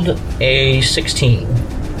rolled a 16.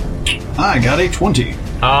 I got a 20.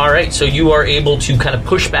 Alright, so you are able to kind of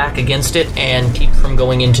push back against it and keep from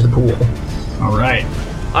going into the pool. All right.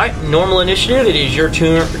 Alright, normal initiative. It is your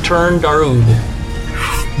turn, Darude.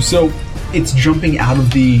 So it's jumping out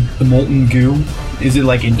of the molten goo. Is it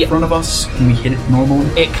like in front of us? Can we hit it normally?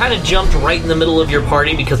 It kind of jumped right in the middle of your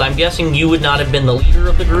party because I'm guessing you would not have been the leader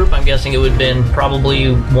of the group. I'm guessing it would have been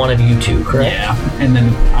probably one of you two, correct? Yeah. And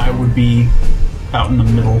then I would be out in the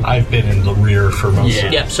middle. I've been in the rear for most of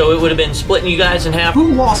it. Yeah, so it would have been splitting you guys in half.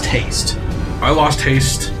 Who lost haste? I lost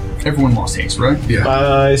haste. Everyone lost haste, right? Yeah.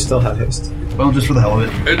 I still have haste. Well, just for the hell of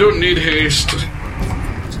it. I don't need haste.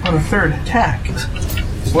 It's about a third attack.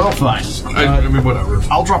 Well, fine. I mean, whatever.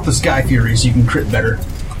 I'll drop the Sky Fury so you can crit better.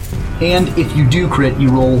 And if you do crit, you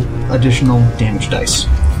roll additional damage dice.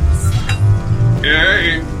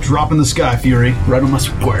 Yay. Dropping the Sky Fury right on my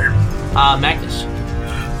square. Magnus.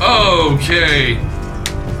 Okay.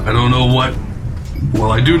 I don't know what...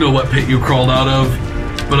 Well, I do know what pit you crawled out of,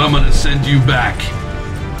 but I'm gonna send you back.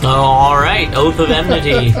 All right, Oath of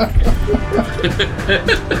Enmity.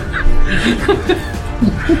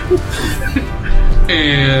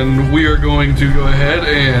 And we are going to go ahead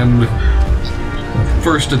and...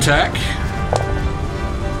 First attack.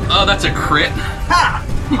 Oh, that's a crit.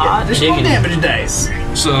 Hot Additional diggity. damage dice.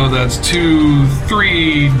 So that's 2,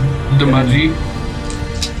 3 damage.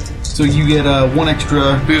 So you get one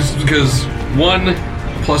extra. This because 1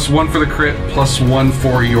 plus 1 for the crit plus 1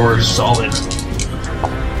 for your Solid.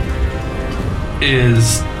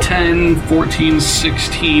 is 10, 14,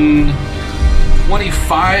 16,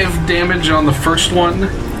 25 damage on the first one.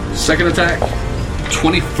 Second attack,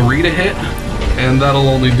 23 to hit, and that'll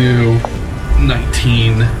only do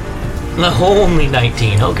 19. Only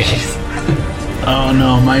 19, okay. Oh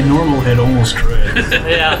no, my normal hit almost crit.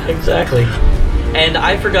 Yeah, exactly. And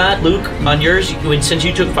I forgot, Luke, on yours, since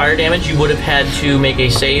you took fire damage, you would have had to make a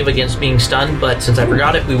save against being stunned, but since I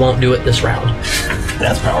forgot it, we won't do it this round.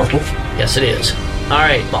 That's powerful. Yes, it is.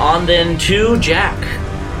 Alright, on then to Jack.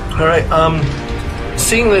 All right.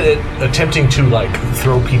 Seeing that it attempting to like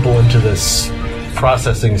throw people into this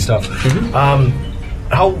processing stuff.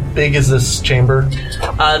 How big is this chamber?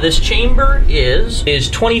 This chamber is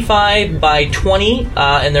 25 by 20,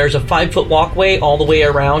 and there's a 5-foot walkway all the way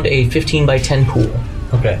around a 15 by 10 pool.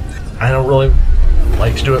 Okay. I don't really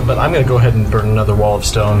like to do it, but I'm going to go ahead and burn another wall of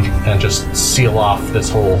stone and just seal off this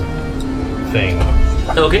whole thing.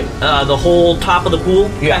 Okay, the whole top of the pool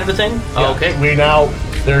kind of a thing? Yeah. Okay.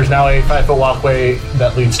 There's now a 5-foot walkway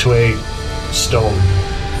that leads to a stone.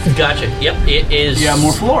 Gotcha. Yep, it is... Yeah,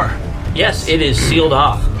 more floor. Yes, it is sealed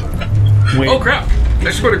off. Wait. Oh crap!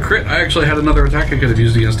 I scored a crit. I actually had another attack I could have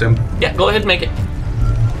used against him. Yeah, go ahead and make it.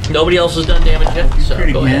 Nobody else has done damage yet, so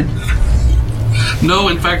Pretty go good. ahead. No,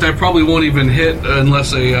 in fact, I probably won't even hit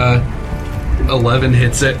unless a 11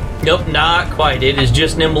 hits it. Nope, not quite. It is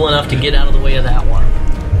just nimble enough to get out of the way of that one.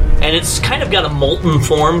 And it's kind of got a molten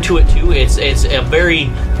form to it, too. It's a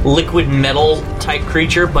very liquid metal type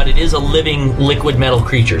creature, but it is a living liquid metal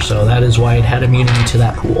creature, so that is why it had immunity to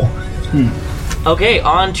that pool. Okay,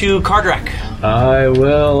 on to Kardrak. I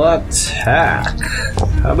will attack.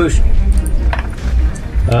 Habushi.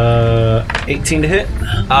 18 to hit.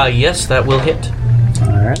 Yes, that will hit.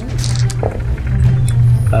 Alright.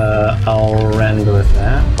 I'll rend with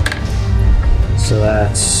that. So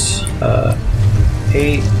that's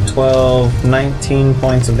 8, 12, 19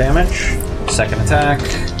 points of damage. Second attack.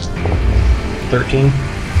 13.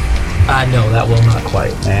 No, that will not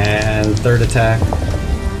quite. And third attack.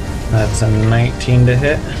 That's a 19 to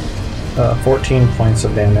hit. 14 points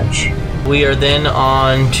of damage. We are then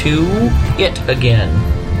on to it again.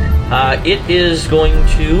 It is going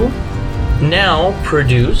to now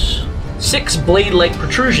produce 6 blade-like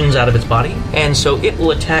protrusions out of its body, and so it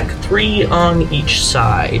will attack 3 on each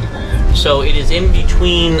side. So it is in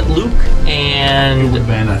between Luke and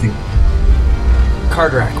Ben, I think.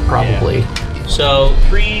 Kardrak, probably. So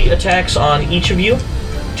 3 attacks on each of you.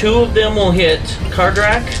 2 of them will hit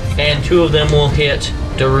Kardrak, and 2 of them will hit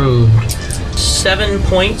Darude. 7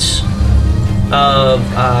 points of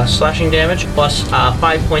slashing damage, plus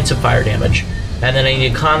 5 points of fire damage. And then I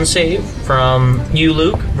need a con save from you,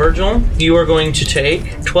 Luke. Virgil, you are going to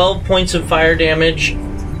take 12 points of fire damage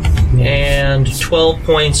and 12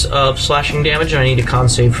 points of slashing damage, and I need a con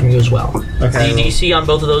save from you as well. Okay. The DC on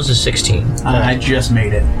both of those is 16. I just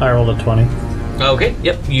made it. I rolled a 20. Okay,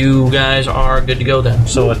 yep, you guys are good to go then.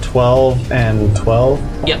 So a 12 and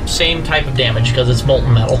 12. Yep, same type of damage because it's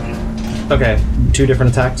molten metal. Okay, 2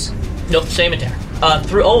 different attacks. Nope, same attack.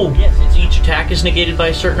 Yes, it's each attack is negated by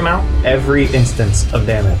a certain amount. Every instance of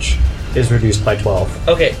damage is reduced by 12.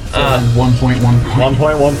 Okay, 1 point. 1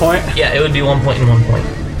 point, 1 point? yeah, it would be 1 point and 1 point.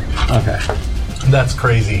 Okay. That's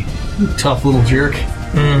crazy. Tough little jerk.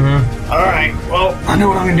 Mm-hmm. Alright, well, I know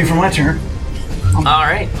what I'm going to do for my turn. All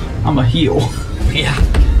right. I'm a heal. Yeah.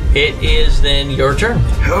 It is then your turn.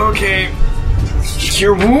 Okay.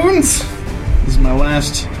 Cure wounds. This is my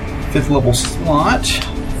last 5th level slot.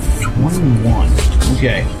 21.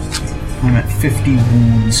 Okay. I'm at 50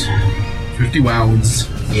 wounds. 50 wounds.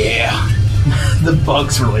 Yeah. The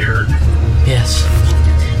bugs really hurt. Yes.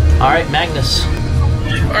 All right, Magnus.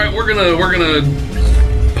 All right, we're gonna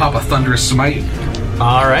pop a thunderous smite.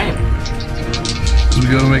 All right.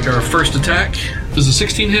 We're gonna make our first attack. Does a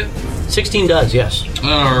 16 hit? 16 does, yes.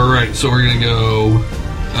 All right, so we're gonna go.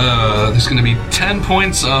 There's gonna be 10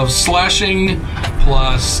 points of slashing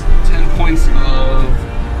plus 10 points of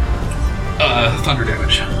thunder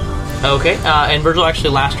damage. Okay, and Virgil, actually,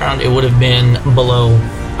 last round it would have been below.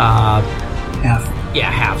 Half.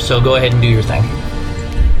 Yeah, half. So go ahead and do your thing.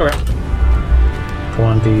 Okay.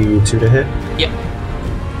 22 to hit. Yep.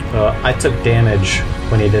 I took damage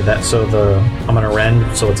when he did that, so I'm gonna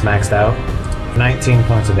rend, so it's maxed out. 19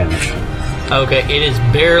 points of damage. Okay, it is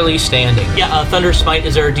barely standing. Yeah, Thunder Smite.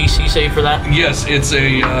 Is there a DC save for that? Yes, it's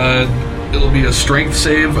a. It'll be a strength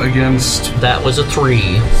save against. That was a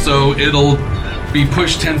 3. So it'll be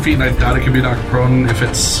pushed 10 feet, and I doubt it can be knocked prone if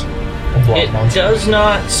it's. It does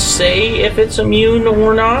not say if it's immune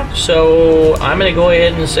or not, so I'm going to go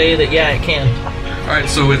ahead and say that, yeah, it can. Alright,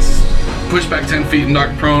 so it's pushed back 10 feet and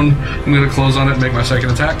knocked prone. I'm going to close on it and make my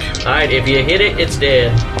second attack. Alright, if you hit it, it's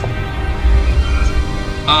dead.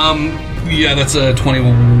 Yeah, that's a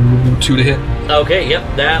 22 to hit. Okay, yep,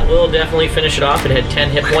 that will definitely finish it off. It had 10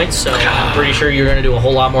 hit points, so I'm pretty sure you're going to do a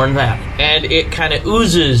whole lot more than that. And it kind of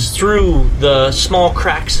oozes through the small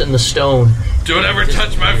cracks in the stone. Don't ever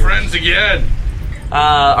touch my friends again!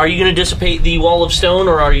 Are you going to dissipate the wall of stone,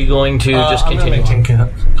 or are you going to just I'm continue? going to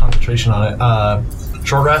maintain concentration on it.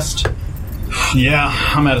 Short rest. Yeah,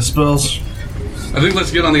 I'm out of spells. I think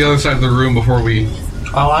let's get on the other side of the room before we...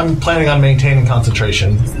 Oh, I'm planning on maintaining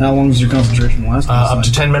concentration. How long does your concentration last? Up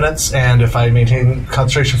to 10 minutes, and if I maintain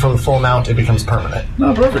concentration for the full amount, it becomes permanent.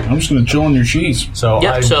 No, perfect. I'm just going to chill on your cheese. So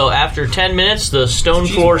Yep, so after 10 minutes, the stone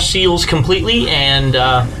floor seals completely, and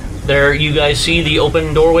there you guys see the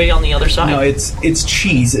open doorway on the other side. No, it's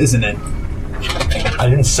cheese, isn't it? I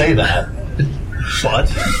didn't say that.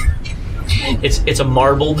 But It's a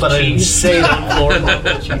marbled But I didn't cheese. say Stone floor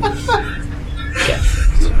marbled cheese. Okay.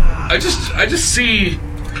 I just see...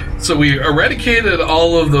 So we eradicated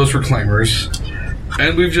all of those reclaimers,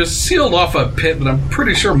 and we've just sealed off a pit that I'm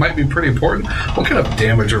pretty sure might be pretty important. What kind of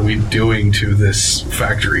damage are we doing to this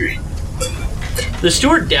factory? The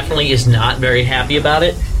steward definitely is not very happy about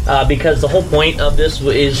it, because the whole point of this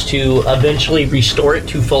is to eventually restore it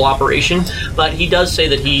to full operation. But he does say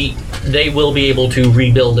that they will be able to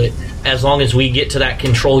rebuild it as long as we get to that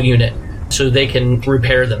control unit, so they can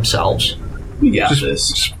repair themselves. we got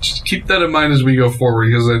this. Just keep that in mind as we go forward,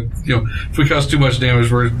 because if we cause too much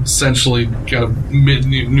damage, we're essentially kind of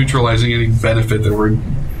neutralizing any benefit that we're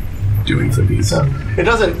doing to these. It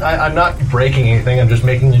doesn't. I'm not breaking anything. I'm just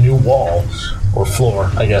making a new wall or floor,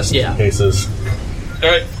 I guess, in Yeah. some cases. All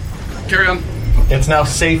right, carry on. It's now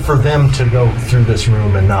safe for them to go through this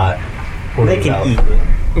room and not. They can eat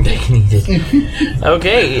it. They can eat it.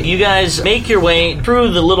 Okay, you guys make your way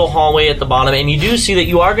through the little hallway at the bottom, and you do see that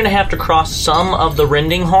you are going to have to cross some of the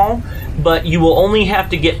rending hall, but you will only have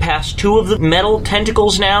to get past 2 of the metal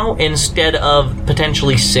tentacles now instead of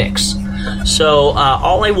potentially 6. So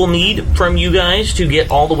all I will need from you guys to get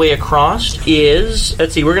all the way across is,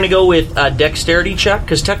 let's see, we're going to go with a dexterity check,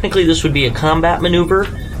 because technically this would be a combat maneuver,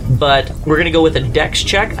 but we're going to go with a dex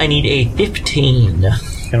check. I need a 15.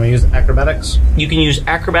 Can we use acrobatics? You can use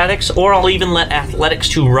acrobatics, or I'll even let athletics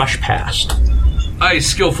to rush past. I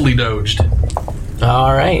skillfully dodged.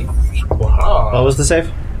 All right. Wow. What was the save?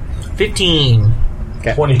 15.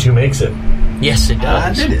 22 makes it. Yes, it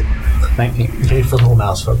does. I did it. 19. Paid for the little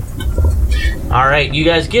mouse folk. All right, you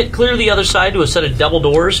guys get clear to the other side to a set of double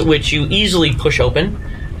doors, which you easily push open.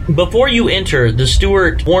 Before you enter, the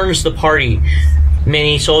steward warns the party.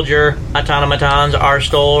 Many soldier automatons are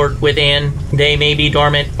stored within. They may be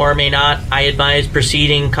dormant or may not. I advise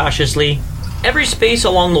proceeding cautiously. Every space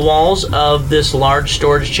along the walls of this large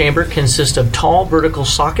storage chamber consists of tall vertical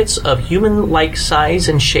sockets of human-like size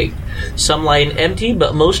and shape. Some lie empty,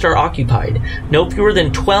 but most are occupied. No fewer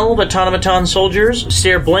than 12 automaton soldiers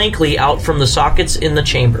stare blankly out from the sockets in the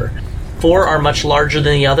chamber. 4 are much larger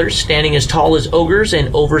than the others, standing as tall as ogres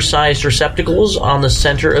in oversized receptacles on the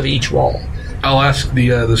center of each wall. I'll ask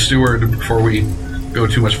the steward before we go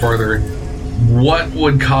too much farther. What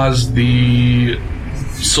would cause the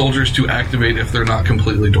soldiers to activate if they're not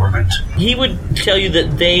completely dormant? He would tell you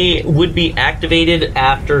that they would be activated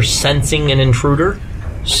after sensing an intruder.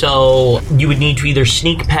 So you would need to either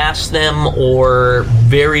sneak past them or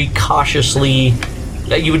very cautiously...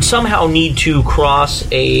 You would somehow need to cross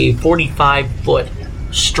a 45-foot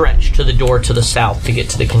stretch to the door to the south to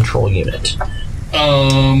get to the control unit.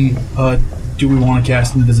 Do we want to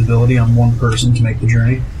cast invisibility on one person to make the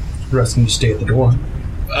journey? The rest can just stay at the door.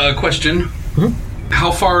 Question.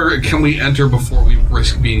 How far can we enter before we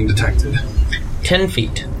risk being detected? 10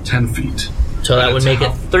 feet. 10 feet. So that would That's make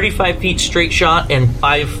it 35 feet straight shot and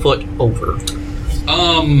 5 foot over.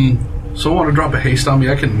 So I want to drop a haste on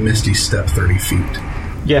me. I can Misty Step 30 feet.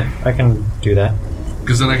 Yeah, I can do that.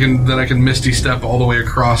 Because then I can Misty Step all the way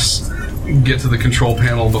across, get to the control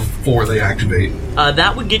panel before they activate.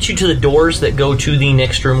 That would get you to the doors that go to the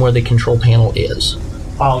next room where the control panel is.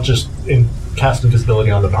 I'll just cast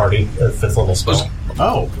invisibility on the party at 5th level spell.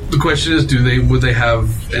 Oh. The question is, would they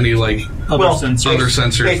have any Other sensors. other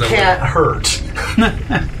sensors? It that can't hurt.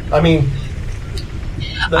 I mean,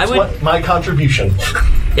 that's what my contribution.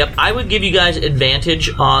 Yep, I would give you guys advantage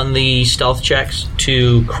on the stealth checks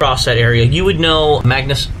to cross that area. You would know,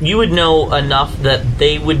 Magnus, you would know enough that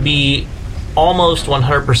they would be almost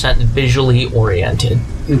 100% visually oriented.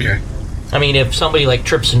 Okay. I mean, if somebody like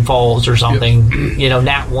trips and falls or something,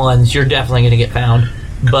 nat ones, you're definitely going to get found.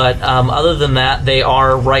 But other than that, they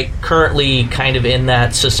are currently kind of in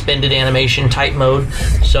that suspended animation type mode,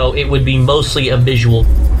 so it would be mostly a visual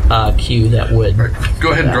cue that would... Right.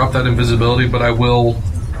 Go ahead and drop that invisibility, but I will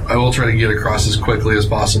try to get across as quickly as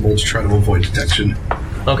possible to try to avoid detection.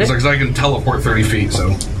 Okay. Because I can teleport 30 feet,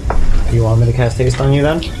 so... You want me to cast haste on you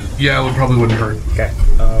then? Yeah, it probably wouldn't hurt. Okay,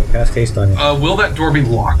 cast haste on you. Will that door be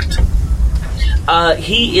locked?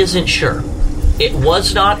 He isn't sure. It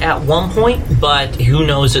was not at one point, but who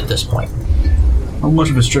knows at this point. How much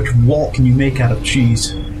of a stretch wall can you make out of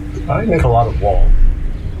cheese? I make a lot of wall.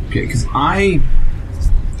 Okay, because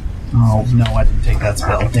Oh, no, I didn't take that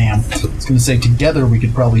spell. Damn. I was going to say, together we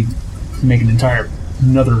could probably make another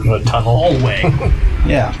tunnel hallway.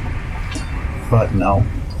 Yeah. But no.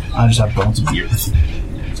 I just have bones of the earth.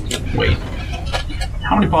 Wait.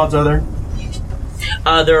 How many pods are there?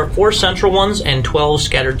 There are 4 central ones and 12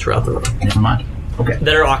 scattered throughout the room. Never mind. Okay.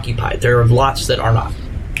 That are occupied. There are lots that are not.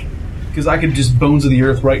 Because I could just bones of the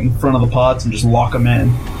earth right in front of the pods and just lock them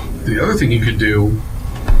in. The other thing you could do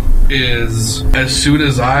is, as soon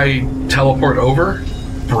as I teleport over,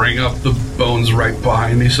 bring up the bones right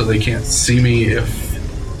behind me so they can't see me if...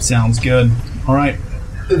 Sounds good. Alright.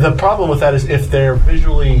 The problem with that is if they're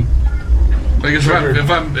visually... I guess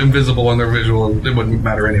if I'm invisible and they're visual, it wouldn't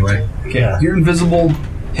matter anyway. Okay, Yeah. You're invisible,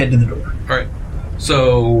 head to the door. Alright.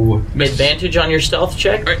 So... Advantage on your stealth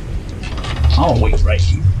check? Alright. I'll wait right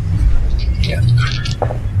here. Yeah.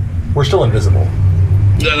 We're still invisible.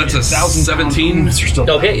 That's a 17.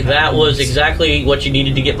 Okay, that was exactly what you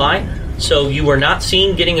needed to get by. So you were not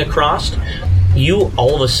seen getting across. You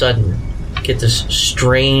all of a sudden get this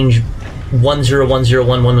strange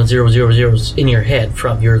 10101100 in your head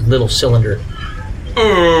from your little cylinder.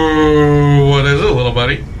 Oh, what is it, little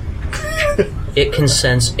buddy? It can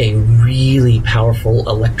sense a really powerful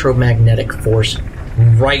electromagnetic force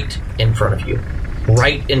right in front of you.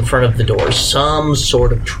 Right in front of the door. Some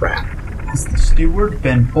sort of trap. Has the steward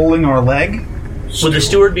been pulling our leg? Would the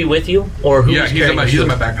steward be with you? Or who's Yeah, he's in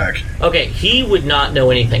my backpack. Okay, he would not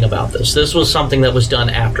know anything about this. This was something that was done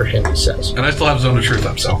after him, he says. And I still have Zone of Truth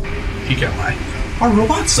up, so he can't lie. Are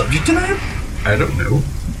robots subject to that? I don't know.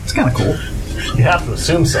 It's kind of cool. You have to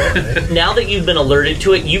assume so, right? Now that you've been alerted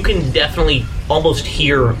to it, you can definitely almost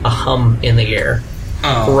hear a hum in the air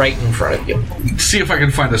right in front of you. See if I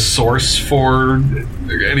can find a source for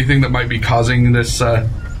anything that might be causing this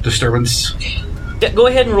disturbance. Yeah, go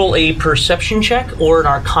ahead and roll a perception check or an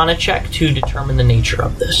arcana check to determine the nature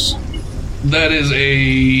of this. That is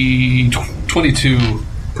a 22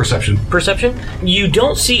 perception. Perception? You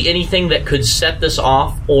don't see anything that could set this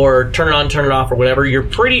off or turn it on, turn it off, or whatever. You're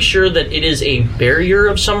pretty sure that it is a barrier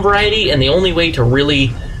of some variety, and the only way to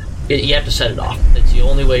really... you have to set it off. It's the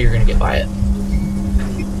only way you're going to get by it.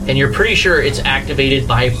 And you're pretty sure it's activated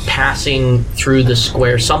by passing through the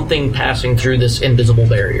square, something passing through this invisible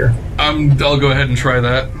barrier. I'll go ahead and try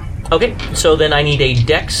that. Okay, so then I need a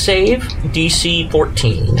dex save, DC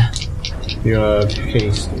 14.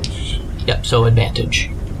 Haste. Yep, so advantage.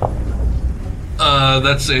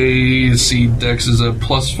 That's Dex is a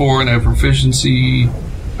 +4 and I have proficiency.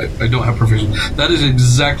 I don't have proficiency. That is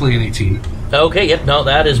exactly an 18. Okay, yep, no,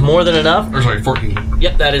 that is more than enough. Or sorry, 14.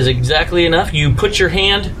 Yep, that is exactly enough. You put your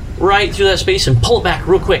hand right through that space and pull it back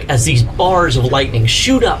real quick as these bars of lightning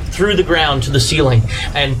shoot up through the ground to the ceiling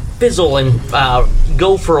and fizzle and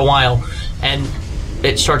go for a while. And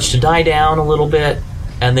it starts to die down a little bit,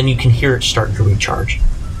 and then you can hear it start to recharge.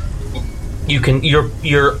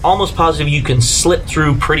 You're almost positive you can slip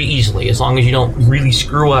through pretty easily as long as you don't really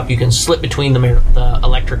screw up. You can slip between the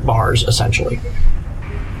electric bars, essentially.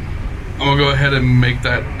 I'm gonna go ahead and make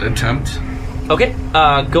that attempt. Okay,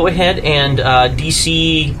 go ahead and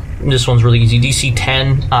DC. This one's really easy. DC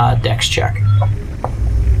 10 Dex check.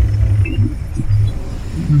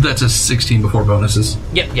 That's a 16 before bonuses.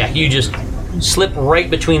 Yep, yeah, you just slip right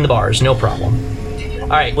between the bars, no problem.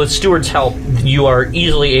 Alright, with Steward's help, you are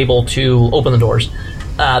easily able to open the doors.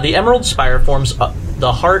 The Emerald Spire forms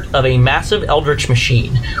the heart of a massive eldritch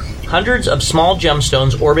machine. Hundreds of small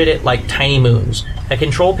gemstones orbit it like tiny moons. A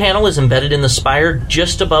control panel is embedded in the spire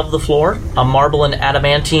just above the floor, a marble and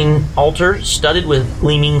adamantine altar studded with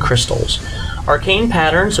gleaming crystals. Arcane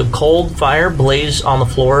patterns of cold fire blaze on the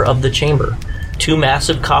floor of the chamber. 2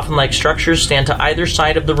 massive coffin-like structures stand to either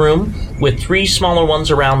side of the room, with 3 smaller ones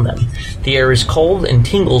around them. The air is cold and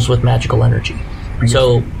tingles with magical energy.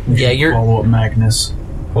 So, yeah, you're... Follow up Magnus.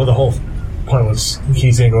 Well, the whole point was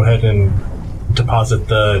he's going to go ahead and deposit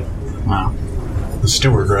the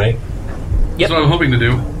steward, right? Yep. That's what I'm hoping to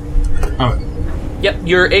do. Yep,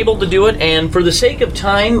 you're able to do it, and for the sake of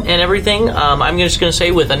time and everything, I'm just going to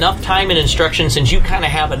say with enough time and instruction, since you kind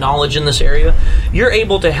of have a knowledge in this area, you're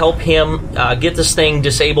able to help him get this thing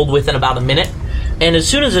disabled within about a minute. And as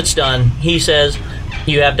soon as it's done, he says,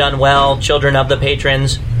 "You have done well, children of the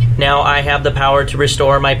patrons. Now I have the power to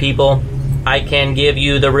restore my people. I can give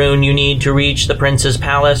you the rune you need to reach the prince's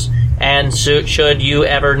palace, and should you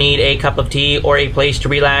ever need a cup of tea or a place to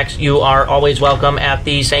relax, you are always welcome at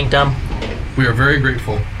the sanctum." We are very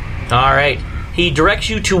grateful. All right. He directs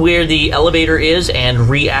you to where the elevator is and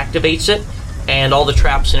reactivates it. and all the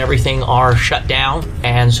traps and everything are shut down,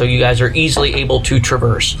 and so you guys are easily able to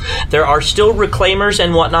traverse. There are still reclaimers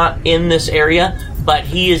and whatnot in this area, but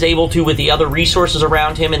he is able to, with the other resources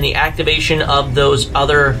around him and the activation of those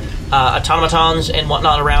other automatons and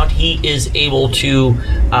whatnot around, he is able to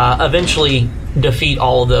eventually defeat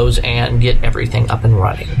all of those and get everything up and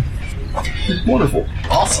running. Wonderful.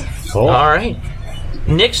 Awesome. Cool. All right.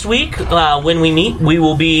 Next week, when we meet, we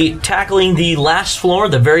will be tackling the last floor,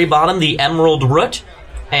 the very bottom, the Emerald Root,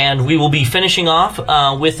 and we will be finishing off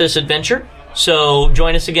with this adventure. So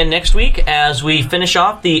join us again next week as we finish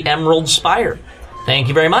off the Emerald Spire. Thank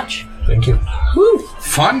you very much. Thank you.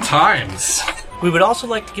 Fun times. We would also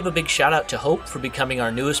like to give a big shout out to Hope for becoming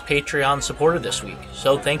our newest Patreon supporter this week.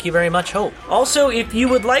 So thank you very much, Hope. Also, if you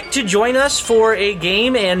would like to join us for a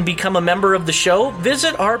game and become a member of the show,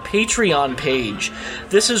 visit our Patreon page.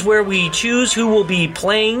 This is where we choose who will be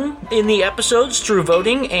playing in the episodes through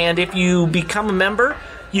voting, and if you become a member,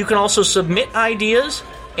 you can also submit ideas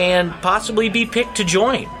and possibly be picked to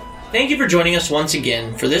join. Thank you for joining us once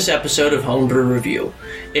again for this episode of Homebrew Review.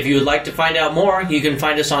 If you would like to find out more, you can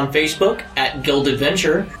find us on Facebook at Guild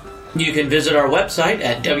Adventure. You can visit our website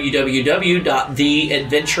at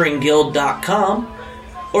www.theadventuringguild.com,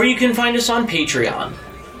 or you can find us on Patreon.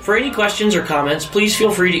 For any questions or comments, please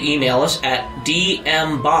feel free to email us at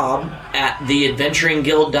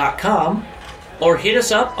dmbob@theadventuringguild.com, or hit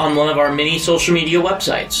us up on one of our many social media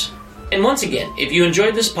websites. And once again, if you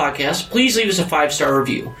enjoyed this podcast, please leave us a 5-star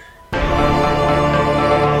review.